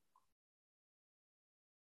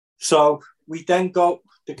 So we then got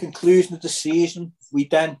the conclusion of the season. We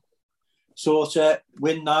then sort of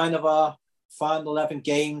win 9 of our final 11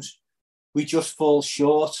 games. We just fall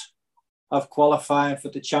short of qualifying for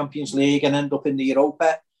the Champions League and end up in the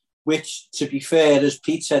Europa, which, to be fair, as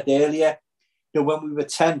Pete said earlier, when we were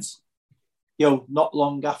 10th, not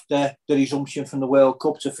long after the resumption from the World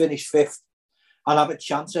Cup, to finish 5th and have a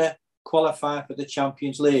chance of qualifying for the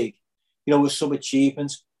Champions League, was some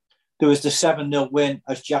achievement. There was the 7-0 win,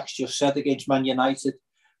 as Jack's just said, against Man United,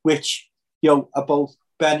 which, are both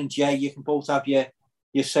Ben and Jay, you can both have your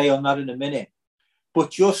say on that in a minute.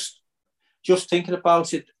 But just thinking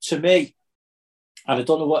about it, to me, and I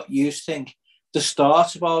don't know what you think, the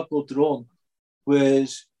start of our good run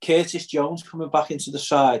was Curtis Jones coming back into the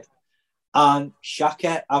side and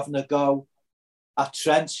Xhaka having a go at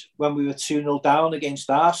Trent when we were 2-0 down against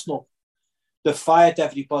Arsenal. They fired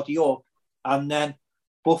everybody up, and then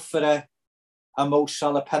but for a Mo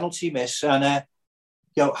Salah penalty miss, and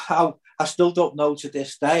how I still don't know to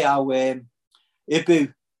this day how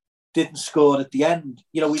Ibu didn't score at the end.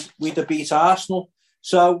 We'd have beat Arsenal.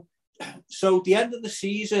 So the end of the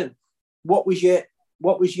season, what was your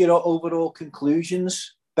overall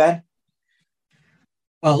conclusions, Ben?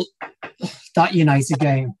 Well, that United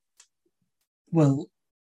game,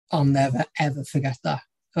 I'll never ever forget that.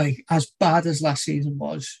 Like, as bad as last season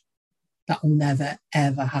was, that will never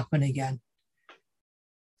ever happen again.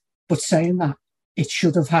 But saying that, it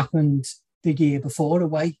should have happened the year before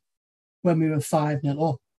away, when we were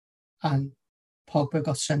 5-0 up and Pogba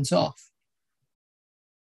got sent off.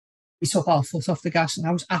 We took our foot off the gas, and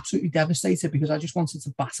I was absolutely devastated because I just wanted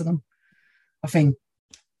to batter them. I think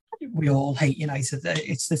we all hate United.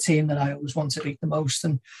 It's the team that I always want to beat the most,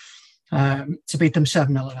 and to beat them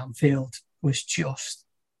 7-0 at Anfield was just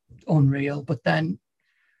unreal. But then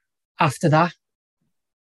after that,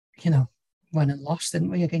 went and lost,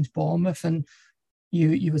 didn't we, against Bournemouth? And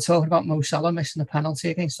you were talking about Mo Salah missing a penalty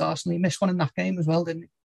against Arsenal. He missed one in that game as well, didn't he?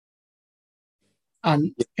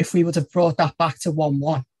 And if we would have brought that back to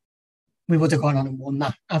 1-1, we would have gone on and won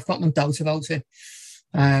that. I've got no doubt about it.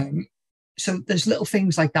 So there's little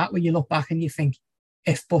things like that where you look back and you think,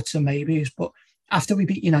 if buts and maybes. But after we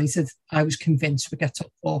beat United, I was convinced we'd get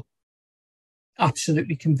top 4.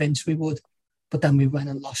 Absolutely convinced we would. But then we went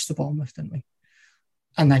and lost to Bournemouth, didn't we?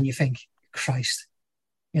 And then you think, Christ,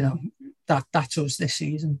 that's us this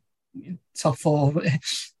season. Top 4.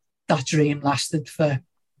 That dream lasted for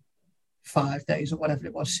 5 days or whatever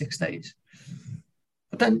it was, 6 days.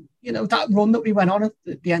 But then, that run that we went on at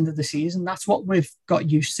the end of the season, that's what we've got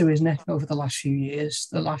used to, isn't it, over the last few years,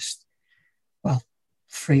 the last,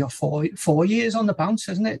 3 or 4 years on the bounce,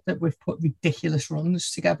 isn't it, that we've put ridiculous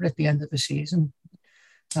runs together at the end of the season.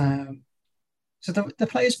 So the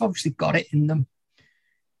players have obviously got it in them.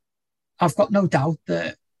 I've got no doubt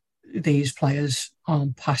that these players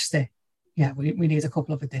aren't past it. Yeah, we need a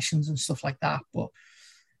couple of additions and stuff like that, but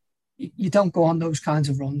you don't go on those kinds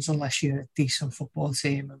of runs unless you're a decent football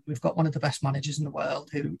team. And we've got one of the best managers in the world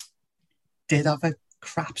who did have a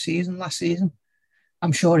crap season last season.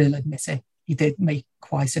 I'm sure he'll admit it. He did make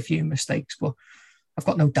quite a few mistakes, but I've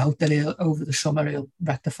got no doubt that over the summer he'll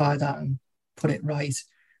rectify that and put it right.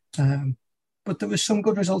 But there was some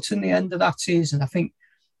good results in the end of that season. I think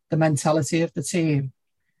the mentality of the team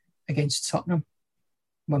against Tottenham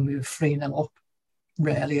when we were 3-0 up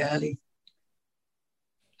really early,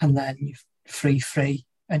 and then you're 3-3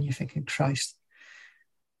 and you're thinking, Christ.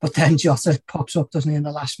 But then Jota pops up, doesn't he, in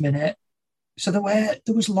the last minute. So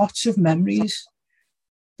there was lots of memories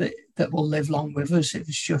that will live long with us. It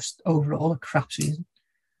was just overall a crap season.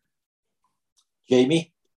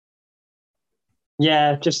 Jamie?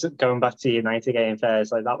 Yeah, just going back to the United game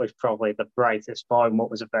first, that was probably the brightest spot in what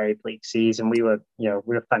was a very bleak season. We were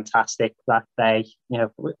fantastic that day.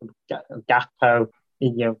 Gakpo,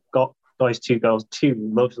 got those 2 goals, 2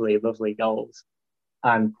 lovely goals,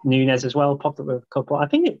 and Nunes as well popped up with a couple. I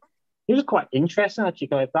think it was quite interesting actually.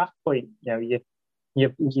 Going at that point,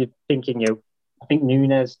 you're thinking, I think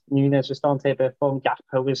Nunes was starting to hit a bit of form.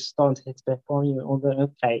 Gakpo was starting to hit a bit of form.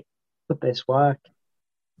 Okay, could this work?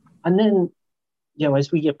 And then,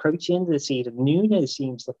 as we approach the end of the season, Nunes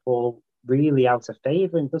seems to fall really out of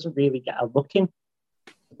favour and doesn't really get a look in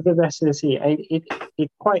for the rest of the season.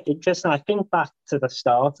 It's quite interesting. I think back to the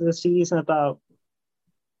start of the season about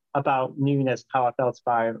about Nunes, how I felt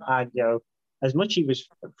about him, and as much he was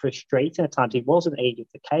frustrating at times, he wasn't agent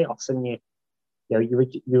to chaos, and you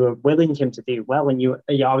were willing him to do well, and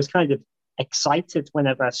I was kind of excited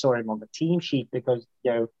whenever I saw him on the team sheet because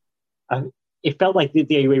it felt like the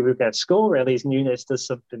way we were going to score really is Nunes does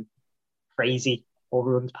something crazy or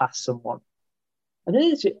runs past someone. And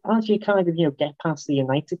then as you kind of get past the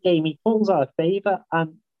United game, he falls out of favour,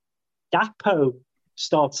 and Gakpo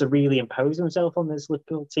starts to really impose himself on this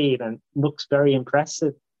Liverpool team and looks very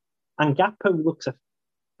impressive. And Gakpo looks a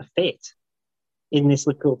fit in this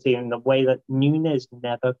Liverpool team in the way that Nunes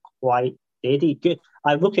never quite did.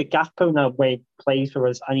 I look at Gakpo now when he plays for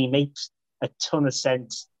us, and he makes a ton of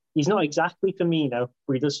sense. He's not exactly Firmino,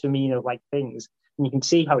 but he does Firmino-like things. And you can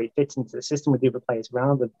see how he fits into the system with the other players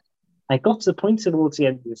around him. I got to the point towards the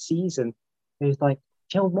end of the season, it was like,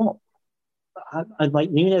 you know what? I'm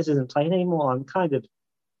like, Nunes isn't playing anymore. I'm kind of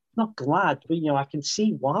not glad, but I can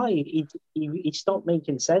see why he stopped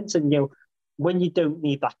making sense. And when you don't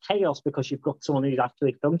need that chaos because you've got someone who's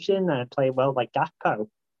actually functioning and playing well like Gakpo,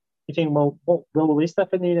 you think, well, what role is there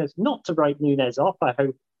for Nunes? Not to write Nunes off. I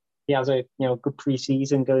hope he has a good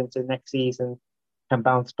pre-season going into next season, can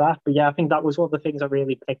bounce back. But yeah, I think that was one of the things I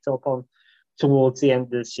really picked up on towards the end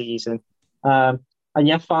of the season. And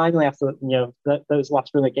yeah, finally, after those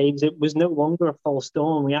last run of games, it was no longer a false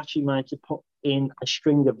dawn. We actually managed to put in a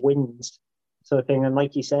string of wins, sort of thing. And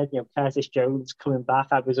like you said, Curtis Jones coming back.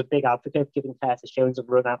 I was a big advocate of giving Curtis Jones a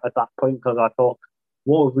run out at that point because I thought,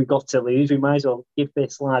 what have we got to lose? We might as well give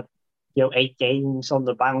this lad 8 games on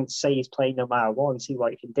the bounce, say he's playing no matter what, and see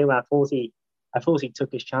what he can do. I thought he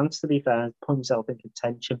took his chance, to be fair, and put himself in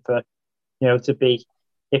contention for to be,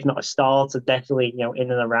 if not a starter, definitely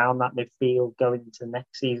in and around that midfield going into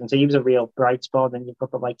next season. So he was a real bright spot. And you've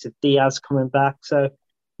got the likes of Diaz coming back. So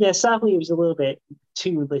yeah, sadly it was a little bit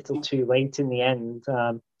too little, too late in the end.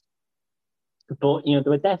 But there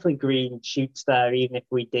were definitely green shoots there, even if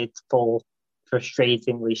we did fall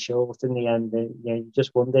frustratingly short in the end. And, you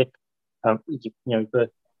just wonder if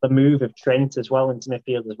the move of Trent as well into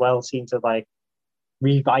midfield as well seemed to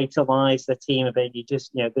revitalise the team a bit. You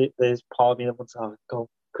just there's part of me that wants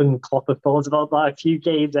couldn't Klopp have thought about that a few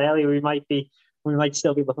games earlier. We might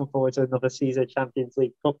still be looking forward to another season of Champions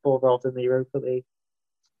League football rather than the Europa League.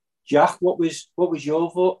 Jack, what was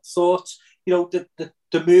your thoughts? The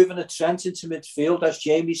moving of Trent into midfield, as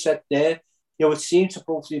Jamie said there, it seemed to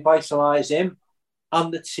both revitalise him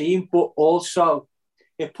and the team, but also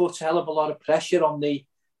it puts a hell of a lot of pressure on the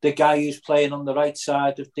guy who's playing on the right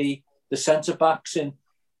side of the centre backs, and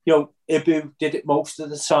Ibu did it most of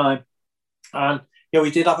the time, and he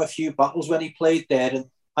did have a few battles when he played there,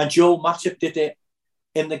 and Joel Matip did it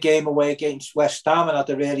in the game away against West Ham and had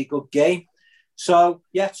a really good game. So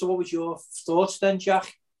what was your thoughts then,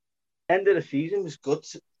 Jack? End of the season was good,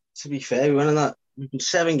 to be fair. We went on that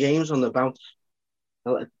 7 games on the bounce.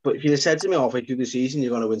 But if you'd have said to me halfway through the season,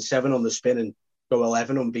 you're going to win 7 on the spin and go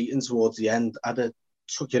 11 unbeaten towards the end, I'd have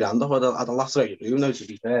took your hand off. I'd have laughed at you, to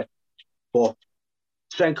be fair. But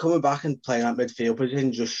Trent coming back and playing that midfield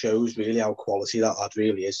position just shows really how quality that lad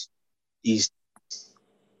really is. He's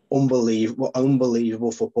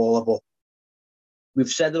unbelievable footballer. But we've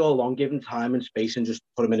said it all along, give him time and space and just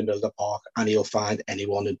put him in the middle of the park and he'll find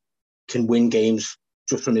anyone and can win games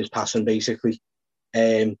just from his passing, basically.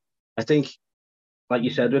 I think, like you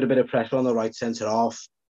said, with a bit of pressure on the right centre-half,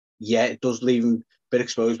 yeah, it does leave him a bit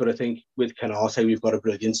exposed, but I think with Canate, we've got a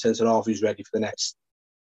brilliant centre-half who's ready for the next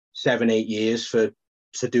 7-8 years to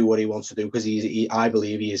do what he wants to do, because I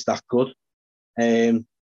believe he is that good.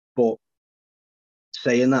 But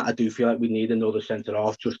saying that, I do feel like we need another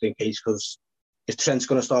centre-half just in case, because if Trent's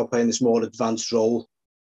going to start playing this more advanced role,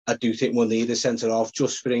 I do think we'll need a centre-half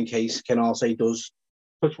just for in case Canate does,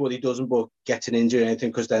 touch what he doesn't, but gets an injury or anything,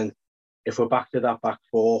 because then if we're back to that back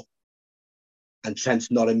 4 and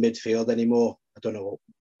Trent's not in midfield anymore, I don't know.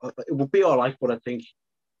 It would be all right, but I think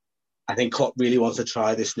Klopp really wants to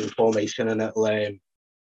try this new formation, and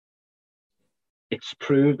it's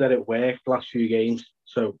proved that it worked last few games.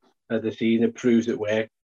 So the season, it proves it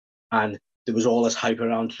worked. And there was all this hype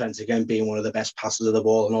around Trent again being one of the best passers of the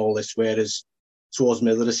ball and all this, whereas towards the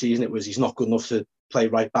middle of the season, it was he's not good enough to play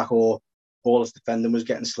right back, or all his defending was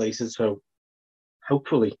getting slated. So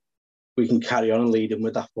hopefully we can carry on and lead him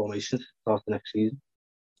with that formation to start the next season.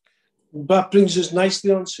 That brings us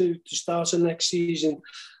nicely on to start the next season.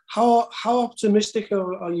 How optimistic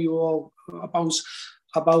are you all about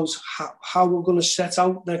how we're going to set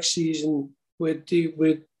out next season with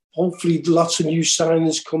hopefully lots of new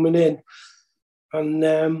signings coming in, and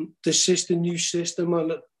the new system,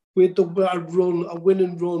 and with a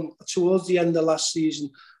winning run towards the end of last season?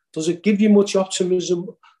 Does it give you much optimism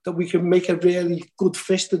that we can make a really good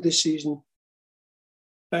fist of this season?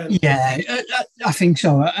 Yeah, I think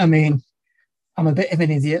so. I mean, I'm a bit of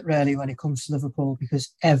an idiot, really, when it comes to Liverpool,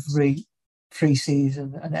 because every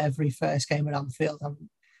pre-season and every first game at Anfield,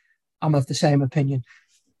 I'm of the same opinion,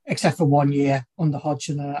 except for 1 year under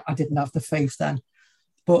Hodgson. I didn't have the faith then.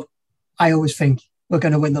 But I always think we're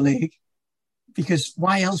going to win the league, because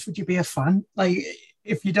why else would you be a fan? Like,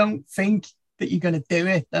 if you don't think that you're going to do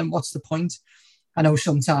it, then what's the point? I know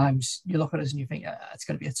sometimes you look at us and you think it's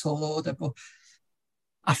going to be a tall order, but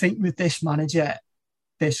I think with this manager,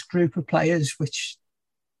 this group of players, which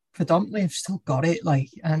predominantly have still got it, like,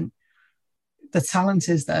 and the talent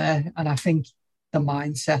is there, and I think the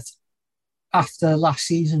mindset after last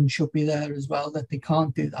season should be there as well, that they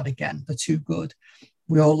can't do that again. They're too good.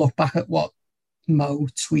 We all look back at what Mo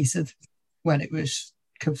tweeted when it was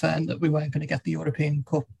confirmed that we weren't going to get the European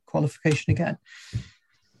Cup qualification again.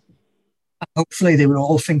 And hopefully they were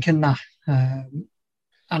all thinking that. And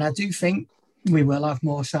I do think we will have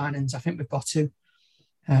more signings. I think we've got to.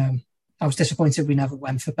 I was disappointed we never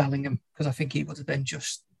went for Bellingham, because I think he would have been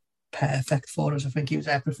just perfect for us. I think he was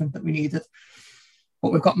everything that we needed.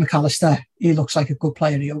 But we've got McAllister. He looks like a good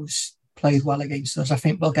player. He always played well against us. I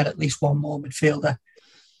think we'll get at least one more midfielder,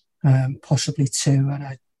 possibly two. And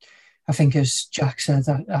I think, as Jack said,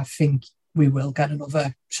 I think we will get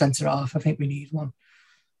another centre-half. I think we need one.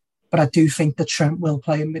 But I do think that Trent will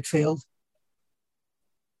play in midfield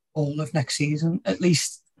all of next season. At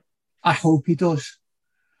least I hope he does,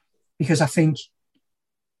 because I think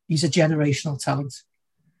he's a generational talent.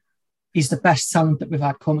 He's the best talent that we've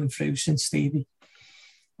had coming through since Stevie.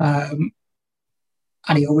 And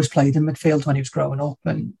he always played in midfield when he was growing up.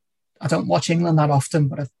 And I don't watch England that often,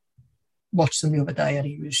 but I watched them the other day and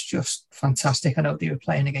he was just fantastic. I know they were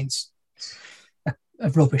playing against a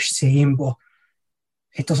rubbish team, but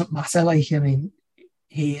it doesn't matter. Like, I mean,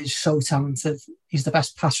 he is so talented. He's the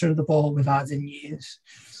best passer of the ball we've had in years.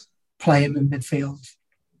 Play him in midfield,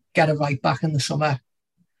 get a right back in the summer,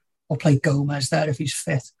 or play Gomez there if he's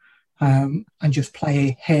fit, and just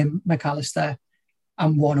play him, McAllister,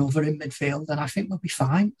 and one other in midfield, and I think we'll be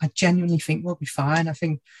fine. I genuinely think we'll be fine. I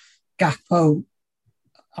think Gakpo,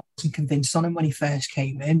 I wasn't convinced on him when he first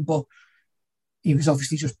came in, but he was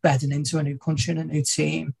obviously just bedding into a new country and a new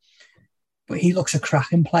team. But he looks a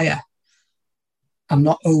cracking player. I'm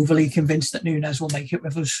not overly convinced that Núñez will make it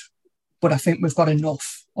with us, but I think we've got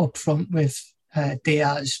enough up front with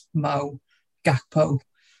Diaz, Mo, Gakpo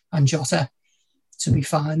and Jota to be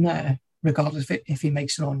fine there, regardless if he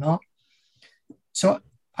makes it or not. So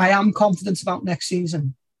I am confident about next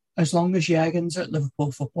season. As long as Jurgen's at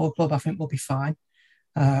Liverpool Football Club, I think we'll be fine.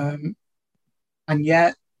 And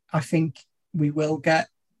yeah, I think we will get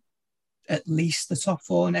at least the top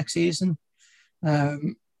four next season.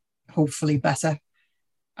 Hopefully better.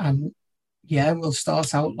 And yeah, we'll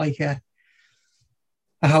start out like a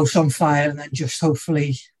house on fire and then just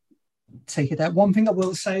hopefully take it out. One thing I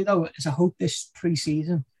will say though is I hope this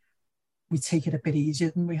pre-season we take it a bit easier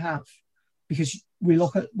than we have, because we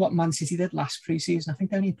look at what Man City did last pre-season. I think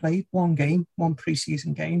they only played one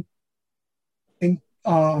pre-season game. I think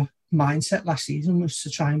our mindset last season was to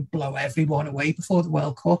try and blow everyone away before the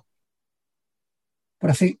World Cup. But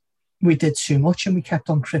I think we did too much and we kept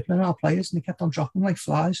on crippling our players and they kept on dropping like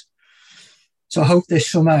flies. So I hope this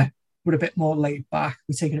summer we're a bit more laid back.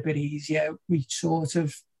 We take it a bit easier. We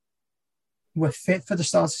we're fit for the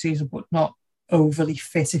start of the season, but not overly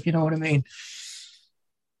fit, if you know what I mean.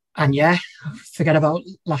 And yeah, forget about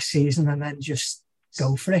last season and then just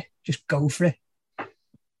go for it. Just go for it.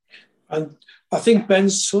 And I think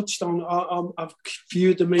Ben's touched on a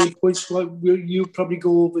few of the main points. Like you probably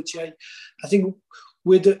go over, Jay. I think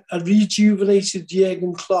with a rejuvenated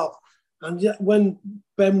Jurgen Klopp, and when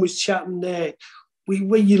Ben was chatting there,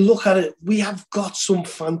 when you look at it, we have got some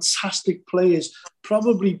fantastic players,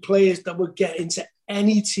 probably players that would get into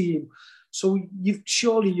any team. So we've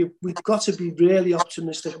got to be really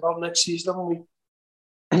optimistic about next season,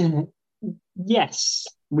 haven't we? Yes,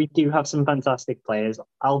 we do have some fantastic players.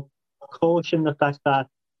 I'll caution the fact that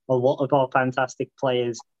a lot of our fantastic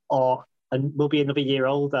players are and will be another year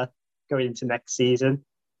older going into next season.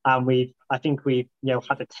 And I think we've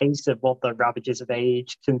had a taste of what the ravages of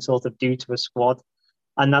age can sort of do to a squad.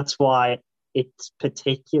 And that's why it's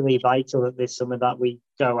particularly vital that this summer that we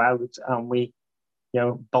go out and we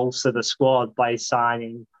bolster the squad by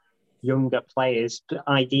signing younger players, but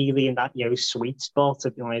ideally in that sweet spot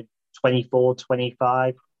of 24,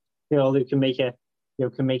 25, who can make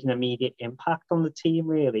an immediate impact on the team,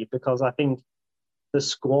 really, because I think the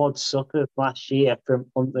squad suffered last year from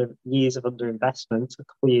years of underinvestment, a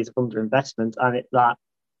couple of years of underinvestment, and that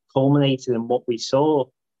culminated in what we saw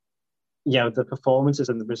the performances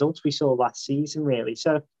and the results we saw last season, really.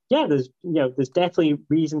 So yeah, there's definitely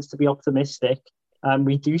reasons to be optimistic.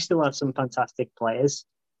 We do still have some fantastic players,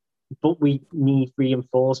 but we need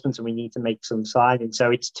reinforcements and we need to make some signings.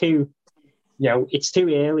 So it's too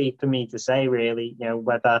early for me to say, really,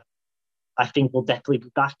 whether I think we'll definitely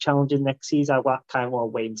be back challenging next season. I kind of want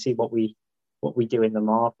to wait and see what we do in the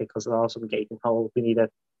market, because there are some gaping holes. We need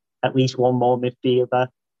at least one more midfielder.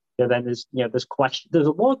 Then there's a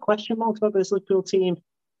lot of question marks about this Liverpool team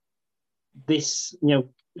this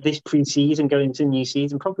pre-season going into the new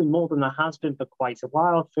season, probably more than there has been for quite a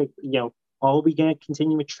while. Are we going to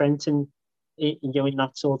continue with Trenton in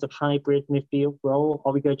that sort of hybrid midfield role?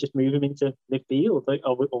 Are we going to just move him into midfield,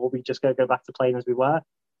 or are we just going to go back to playing as we were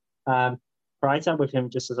prior to with him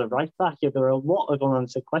just as a right back? There are a lot of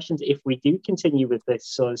unanswered questions if we do continue with this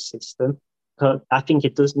sort of system. I think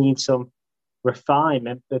it does need some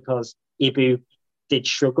refinement, because Ibu did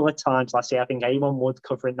struggle at times last year. I think anyone would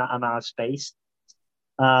covering that amount of space.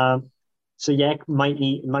 So yeah, might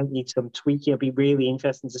need some tweaking. It'll be really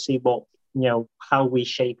interesting to see how we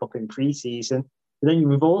shape up in pre-season. But then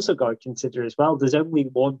we've also got to consider as well, there's only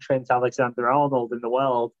one Trent Alexander-Arnold in the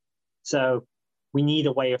world, so we need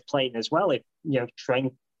a way of playing as well. If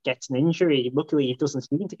Trent gets an injury, luckily he doesn't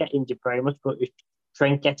seem to get injured very much, but if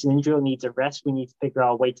Trent gets an injury or needs a rest, we need to figure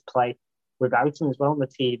out a way to play without him as well in the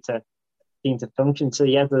team to function. So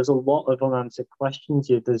yeah, there's a lot of unanswered questions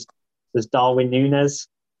here. There's Darwin Núñez.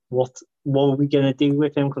 What are we going to do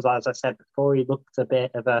with him? Because as I said before, he looked a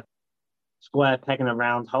bit of a square peg in a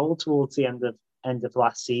round hole towards the end of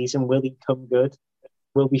last season. Will he come good?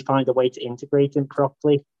 Will we find a way to integrate him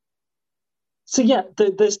properly? So yeah,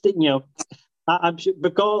 I'm sure,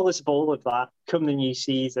 regardless of all of that, come the new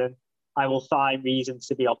season, I will find reasons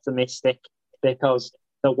to be optimistic, because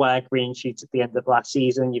there were green shoots at the end of last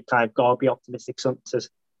season. You've kind of got to be optimistic to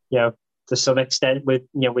some extent with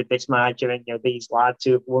this manager and these lads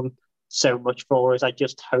who have won so much for us. I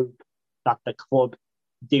just hope that the club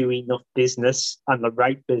do enough business, and the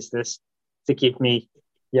right business, to give me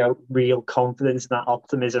real confidence and that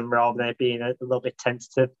optimism, rather than it being a little bit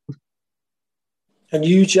tentative. And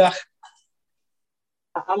you, Jack?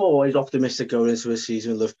 I'm always optimistic going into a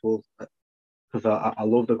season with Liverpool, because I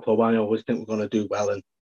love the club. I always think we're going to do well, and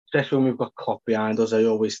especially when we've got Klopp behind us, I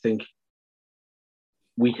always think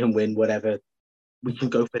we can win whatever. We can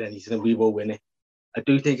go for anything and we will win it. I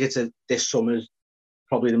do think this summer's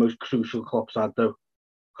probably the most crucial Klopp's had, though,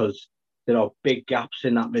 because there are big gaps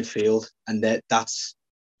in that midfield, and that's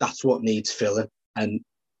what needs filling. And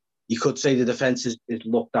you could say the defence is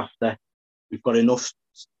looked after. We've got enough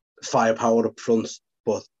firepower up front,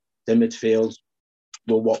 but the midfield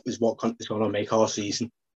is going to make our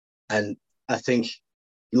season. And I think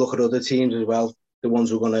you look at other teams as well, the ones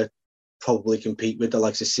who are going to probably compete with the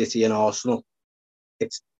likes of City and Arsenal.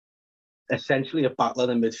 It's essentially a battle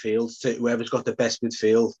in the midfield. So whoever's got the best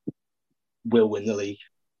midfield will win the league.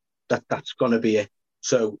 That's going to be it.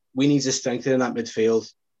 So we need to strengthen that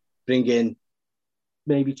midfield, bring in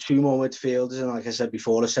maybe 2 more midfielders, and like I said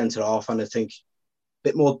before, a centre half, and I think a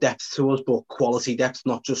bit more depth to us, but quality depth,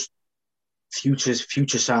 not just future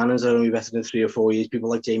signings that are only better than 3 or 4 years. People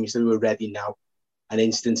like Jamie said, who are ready now, an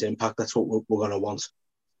instant impact. That's what we're going to want.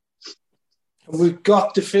 And we've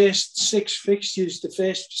got the first 6 fixtures, the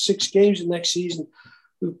first 6 games of next season.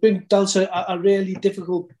 We've been dealt a really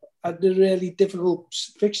difficult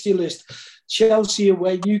fixture list. Chelsea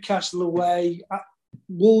away, Newcastle away,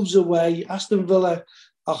 Wolves away, Aston Villa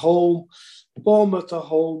at home, Bournemouth at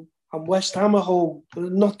home, and West Ham at home.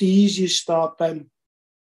 Not the easiest start, Ben.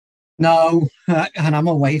 No, and I'm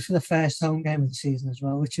away for the first home game of the season as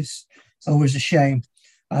well, which is always a shame.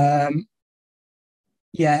 Yeah,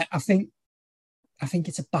 I think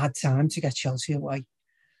it's a bad time to get Chelsea away.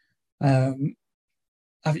 I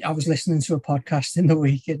was listening to a podcast in the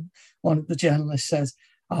week, and one of the journalists says,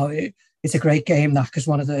 it's a great game, that, because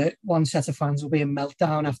one set of fans will be in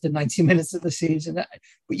meltdown after 90 minutes of the season.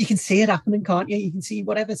 But you can see it happening, can't you? You can see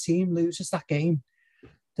whatever team loses that game,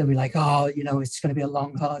 they'll be like, it's going to be a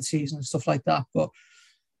long, hard season and stuff like that. But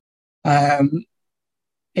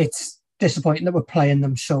it's disappointing that we're playing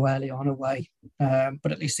them so early on away.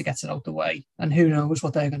 But at least it gets it out the way. And who knows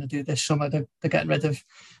what they're going to do this summer. They're getting rid of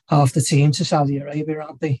half the team to Saudi Arabia,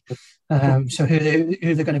 aren't they? So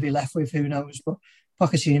who they're going to be left with, who knows? But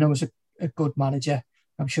Pochettino is a good manager.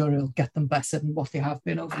 I'm sure he'll get them better than what they have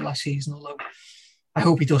been over the last season, although I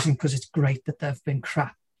hope he doesn't, because it's great that they've been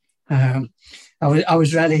crap. I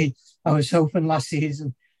was hoping last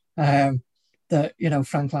season that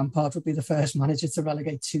Frank Lampard would be the first manager to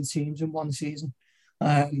relegate 2 teams in one season.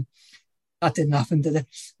 That didn't happen, did it?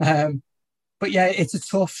 But yeah, it's a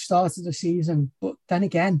tough start of the season. But then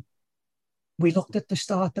again, we looked at the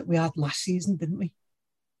start that we had last season, didn't we?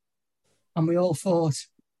 And we all thought,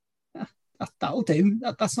 that'll do.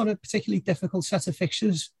 That's not a particularly difficult set of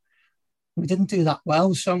fixtures. We didn't do that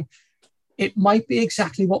well. So it might be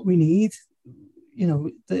exactly what we need. You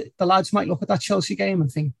know, the lads might look at that Chelsea game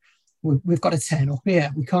and think, we've got to turn up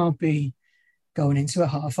here. We can't be going into a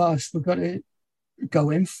half-arse. We've got to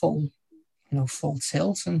go in full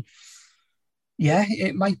tilt. And yeah,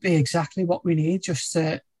 it might be exactly what we need just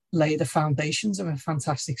to lay the foundations of a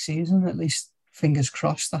fantastic season. At least, fingers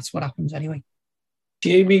crossed, that's what happens anyway.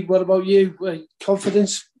 Jamie, what about you?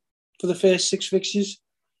 Confidence for the first 6 fixtures?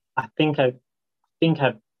 I think I'd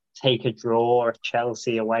take a draw or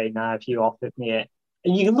Chelsea away now if you offered me it.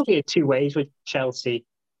 And you can look at it 2 ways with Chelsea.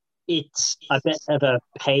 It's a bit of a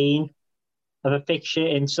pain of a fixture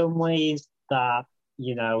in some ways that,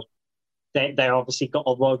 you know, they're obviously got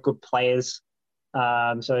a lot of good players,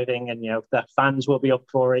 sort of thing, and, you know, the fans will be up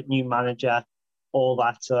for it, new manager, all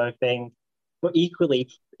that sort of thing. But equally,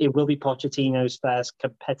 it will be Pochettino's first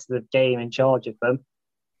competitive game in charge of them.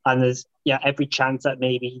 And there's every chance that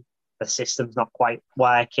maybe the system's not quite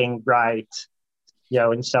working right, you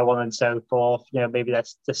know, and so on and so forth. You know, maybe they're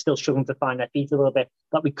still struggling to find their feet a little bit.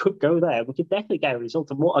 But we could go there. We could definitely get a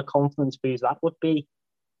result. And what a confidence boost that would be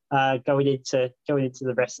going into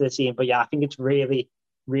the rest of the season. But yeah, I think it's really,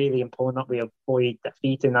 really important that we avoid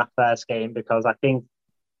defeat in that first game, because I think,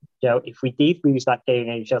 you know, if we did lose that game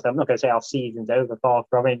against Chelsea, I'm not going to say our season's over, far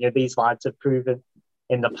from it. You know, these lads have proven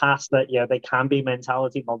in the past that, you know, they can be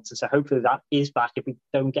mentality monsters. So hopefully that is back if we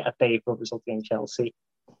don't get a favourable result against Chelsea.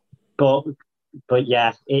 But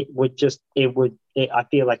yeah, I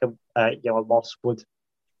feel like a loss would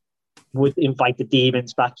invite the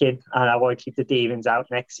demons back in, and I want to keep the demons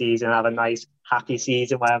out next season and have a nice, happy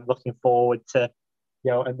season where I'm looking forward to,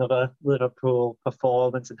 you know, another Liverpool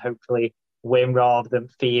performance and hopefully win, rather than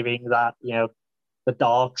fearing that, you know, the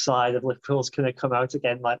dark side of Liverpool's going to come out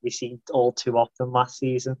again, like we've seen all too often last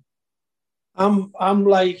season. I'm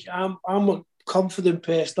a confident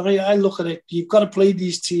person. I look at it. You've got to play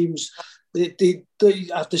these teams. They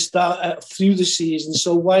at the start through the season.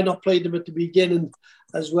 So why not play them at the beginning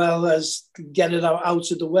as well as get it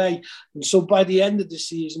out of the way? And so by the end of the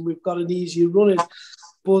season, we've got an easier running.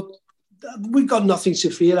 But we've got nothing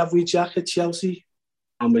to fear, have we, Jack, at Chelsea?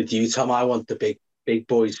 I'm with you, Tom. I want the big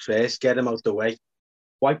boys first. Get them out the way.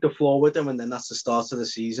 Wipe the floor with them, and then that's the start of the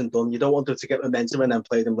season done. You don't want them to get momentum and then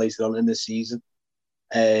play them later on in the season.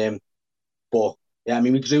 But yeah, I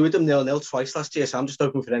mean, we drew with them 0-0 twice last year, so I'm just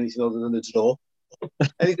hoping for anything other than the draw.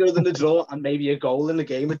 Anything other than the draw and maybe a goal in the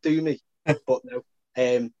game would do me. But no,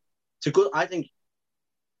 it's a good. I think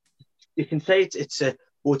you can say it's a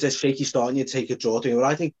shaky start and you take a draw. But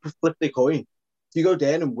I think flip the coin. If you go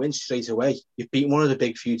there and win straight away, you've beaten one of the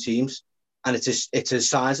big few teams, and it's a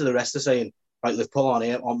sign to the rest of saying, right, Liverpool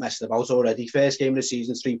aren't messing about already. First game of the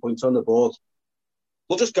season, 3 points on the board.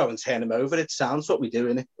 We'll just go and turn them over. It sounds what we do,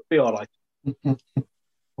 innit? It'll be all right.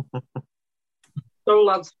 So,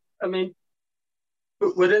 lads, I mean,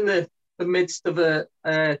 we're in the midst of a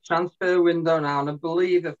transfer window now, and I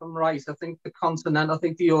believe, if I'm right, I think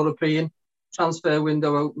the European transfer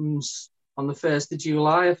window opens on the 1st of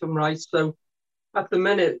July, if I'm right. So, at the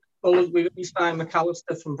minute, we signed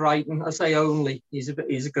McAllister from Brighton. I say only. He's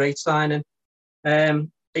a great signing. Are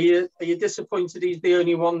you disappointed he's the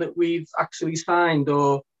only one that we've actually signed,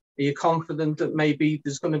 or are you confident that maybe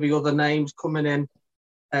there's going to be other names coming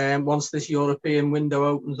in once this European window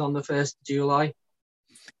opens on the 1st of July?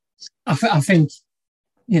 I think,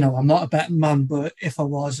 you know, I'm not a betting man, but if I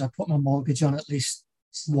was, I'd put my mortgage on at least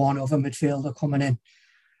one other midfielder coming in.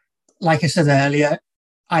 Like I said earlier,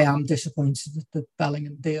 I am disappointed that the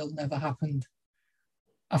Bellingham deal never happened.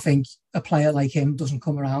 I think a player like him doesn't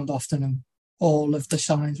come around often, and all of the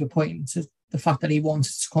signs were pointing to the fact that he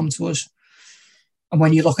wanted to come to us. And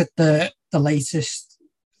when you look at the latest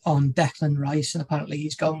on Declan Rice, and apparently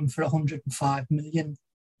he's going for 105 million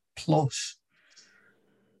plus.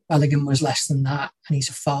 Bellingham was less than that, and he's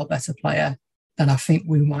a far better player. Then I think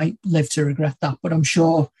we might live to regret that. But I'm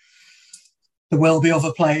sure there will be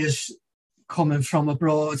other players coming from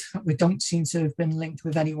abroad. We don't seem to have been linked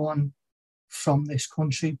with anyone from this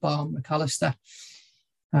country, bar McAllister.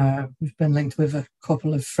 We've been linked with a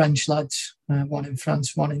couple of French lads, one in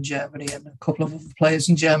France, one in Germany, and a couple of other players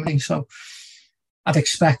in Germany. So I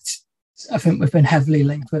think we've been heavily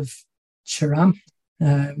linked with Thuram,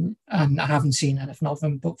 and I haven't seen anything of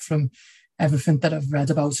him, but from everything that I've read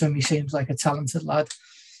about him, he seems like a talented lad,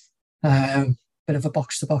 bit of a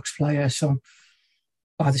box-to-box player. So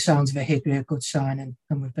by the sounds of it, he'd be a good signing.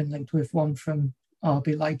 And we've been linked with one from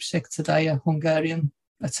RB Leipzig today, a Hungarian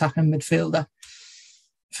attacking midfielder,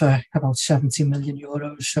 for about 70 million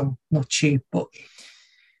euros. So not cheap, but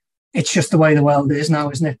it's just the way the world is now,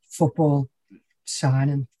 isn't it? Football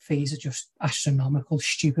signing fees are just astronomical,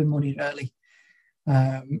 stupid money, really.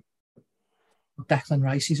 Declan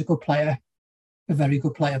Rice, he's a good player, a very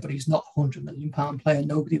good player, but he's not £100 million player.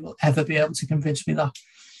 Nobody will ever be able to convince me that.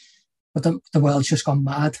 But the world's just gone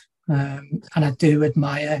mad. And I do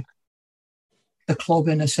admire the club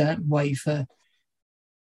in a certain way for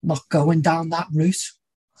not going down that route,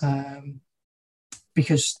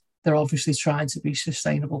 because they're obviously trying to be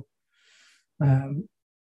sustainable.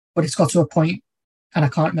 But it's got to a point, and I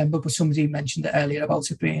can't remember, but somebody mentioned it earlier about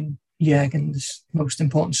it being Jurgen's most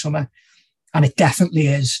important summer. And it definitely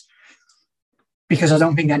is, because I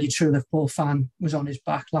don't think any true Liverpool fan was on his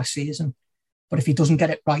back last season. But if he doesn't get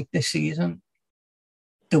it right this season,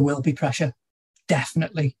 there will be pressure,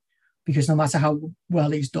 definitely. Because no matter how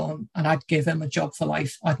well he's done, and I'd give him a job for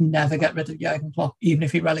life, I'd never get rid of Jurgen Klopp. Even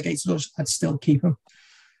if he relegates us, I'd still keep him.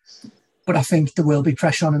 But I think there will be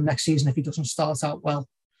pressure on him next season if he doesn't start out well.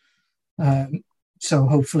 So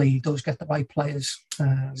hopefully he does get the right players.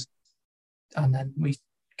 And then we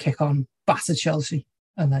kick on, batter Chelsea,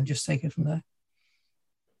 and then just take it from there.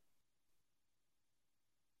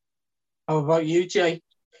 How about you, Jay?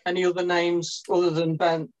 Any other names other than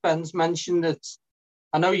Ben's mentioned that?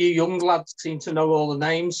 I know you young lads seem to know all the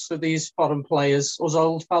names for these foreign players. Us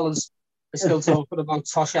old fellas are still talking about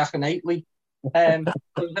Toshak and Aitley.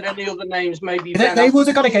 Is there any other names maybe? They would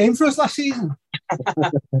have got a game for us last season.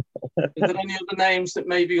 Is there any other names that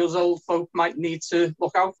maybe us old folk might need to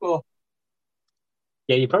look out for?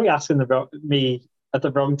 Yeah, you're probably asking me at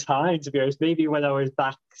the wrong time, to be honest. Maybe when I was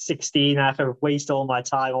back 16, after waste all my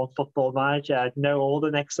time on Football Manager, I'd know all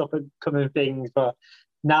the next up and coming things, but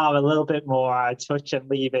now I'm a little bit more I touch and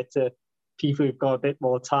leave it to people who've got a bit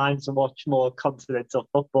more time to watch more continental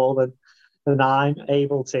football than I'm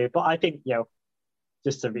able to. But I think,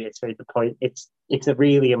 just to reiterate the point, it's a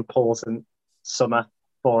really important summer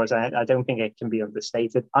for us. I don't think it can be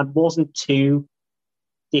understated. I wasn't too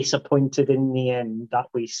disappointed in the end that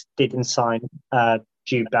we didn't sign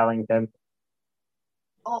Jude Bellingham.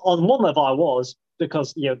 On one level, I was,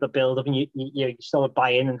 because the build-up and you sort of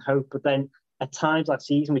buy in and hope, but then at times last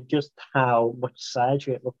season, with just how much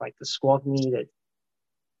surgery it looked like the squad needed,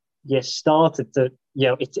 you started to,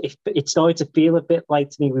 it started to feel a bit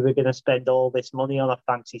like to me we were going to spend all this money on a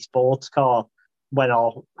fancy sports car when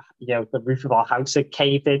the roof of our house had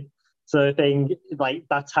caved in, sort of thing. Like,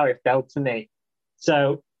 that's how it felt to me.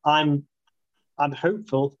 So I'm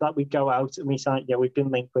hopeful that we go out and we sign. We've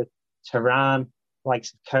been linked with Thuram,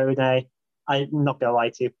 likes of Kone. I'm not going to lie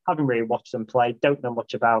to you, haven't really watched them play, don't know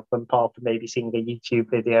much about them, apart from maybe seeing a YouTube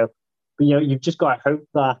video. But, you've just got to hope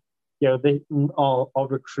that, our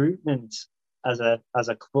recruitment as a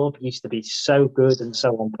club used to be so good and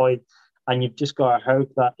so on point. And you've just got to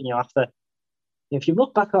hope that, after, if you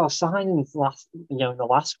look back at our signings in the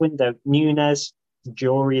last window, Nunes,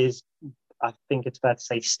 Jory is, I think it's fair to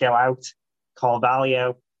say, still out.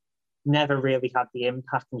 Carvalho never really had the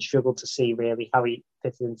impact and struggled to see really how he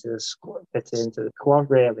fitted into the squad,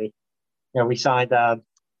 really. We signed,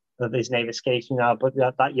 his name escapes me now, but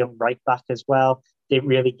that young right back as well didn't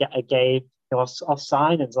really get a game. Our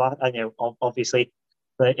signings, obviously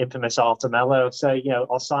the infamous Artemelo. So,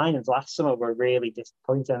 our signings last summer were really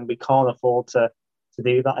disappointing, and we can't afford to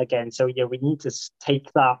do that again. So, we need to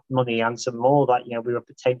take that money and some more that, we were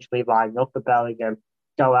potentially lining up for Bellingham,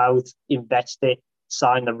 go out, invest it,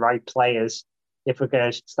 sign the right players if we're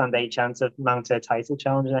going to stand a chance of mounting a title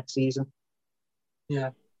challenge next season.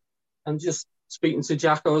 Yeah. And just speaking to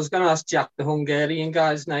Jack, I was going to ask Jack the Hungarian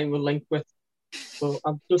guy's name we're linked with. So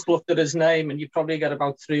I've just looked at his name, and you probably get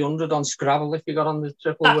about 300 on Scrabble if you got on the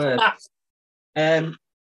triple word. I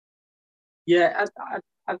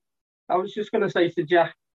was just going to say to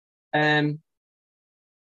Jack, this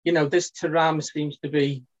Thuram seems to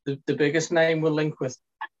be the biggest name we're linked with.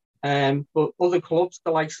 But other clubs,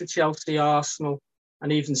 the likes of Chelsea, Arsenal,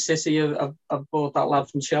 and even City have bought that lad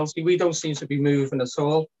from Chelsea. We don't seem to be moving at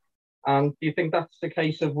all. And do you think that's the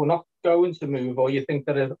case of we're not going to move, or you think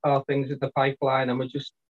there are things in the pipeline and we're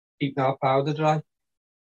just keeping our powder dry?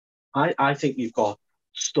 I think we've got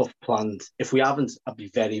stuff planned. If we haven't, I'd be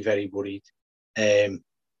very, very worried.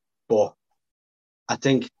 But I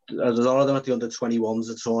think there's a lot of them at the under-21s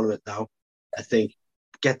the tournament now. I think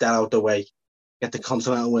get that out of the way, get the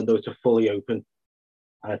continental window to fully open,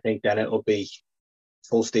 and I think then it'll be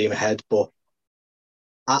full steam ahead. But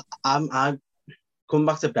I'm coming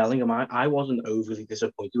back to Bellingham. I wasn't overly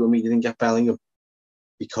disappointed when we didn't get Bellingham,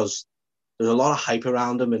 because there's a lot of hype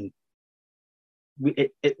around him, and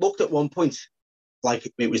it looked at one point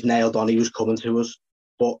like it was nailed on. He was coming to us.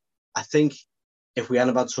 But I think if we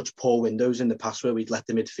hadn't had such poor windows in the past where we'd let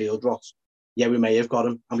the midfield rot, yeah, we may have got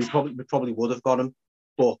him, and we probably would have got him.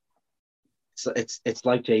 But it's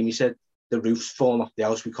like Jamie said, the roof's fallen off the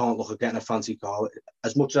house. We can't look at getting a fancy car.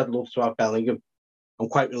 As much as I'd love to have Bellingham, I'm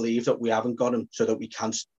quite relieved that we haven't got him, so that we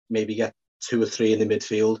can maybe get 2 or 3 in the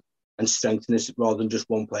midfield and strengthen this rather than just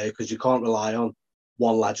one player, because you can't rely on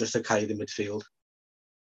one lad just to carry the midfield.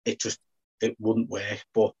 It wouldn't work.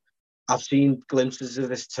 But I've seen glimpses of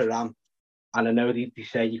this Thuram, and I know they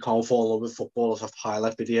say you can't fall in love with footballers off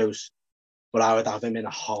highlight videos, but I would have him in a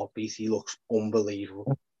heartbeat. He looks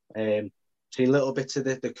unbelievable. Seen little bits of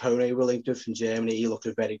the Kone we linked with from Germany. He looks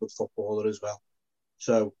a very good footballer as well.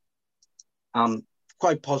 So I'm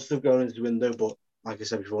quite positive going into the window, but like I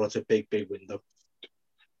said before, it's a big, big window.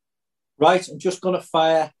 Right, I'm just going to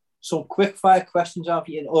fire some quick fire questions out of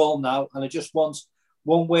you all now, and I just want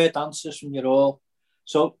one word answers from you all.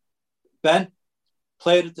 So, Ben,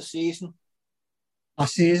 player of the season?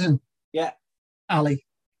 Last season? Yeah. Ali.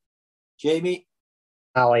 Jamie?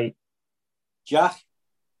 Ali. Jack?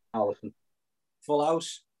 Alisson. Full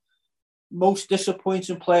house. Most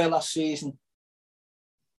disappointing player last season?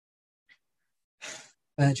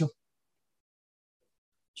 Virgil.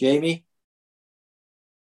 Jamie?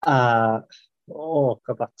 God,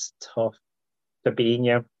 that's tough.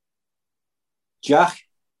 Fabinho. Jack?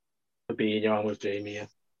 Fabinho, I'm with Jamie, yeah.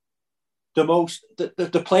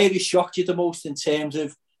 The player who shocked you the most in terms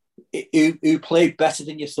of who played better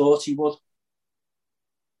than you thought he would?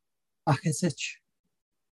 Rakitic.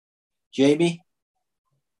 Jamie?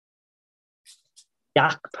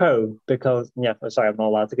 Gakpo, because sorry, I'm not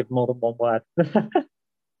allowed to give more than one word.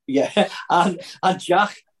 Yeah, and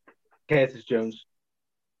Jack? Curtis Jones.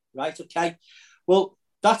 Right, okay. Well,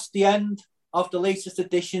 that's the end of the latest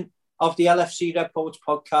edition of the LFC Red Poets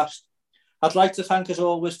podcast. I'd like to thank, as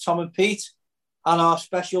always, Tom and Pete, and our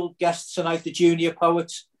special guests tonight, the junior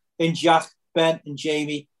poets, in Jack, Ben and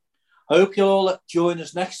Jamie. I hope you'll all join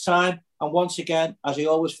us next time. And once again, as I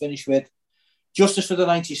always finish with, justice for the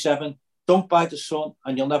 97, don't buy the sun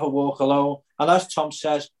and you'll never walk alone. And as Tom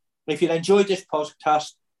says, if you enjoyed this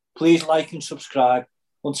podcast, please like and subscribe.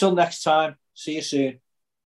 Until next time, see you soon.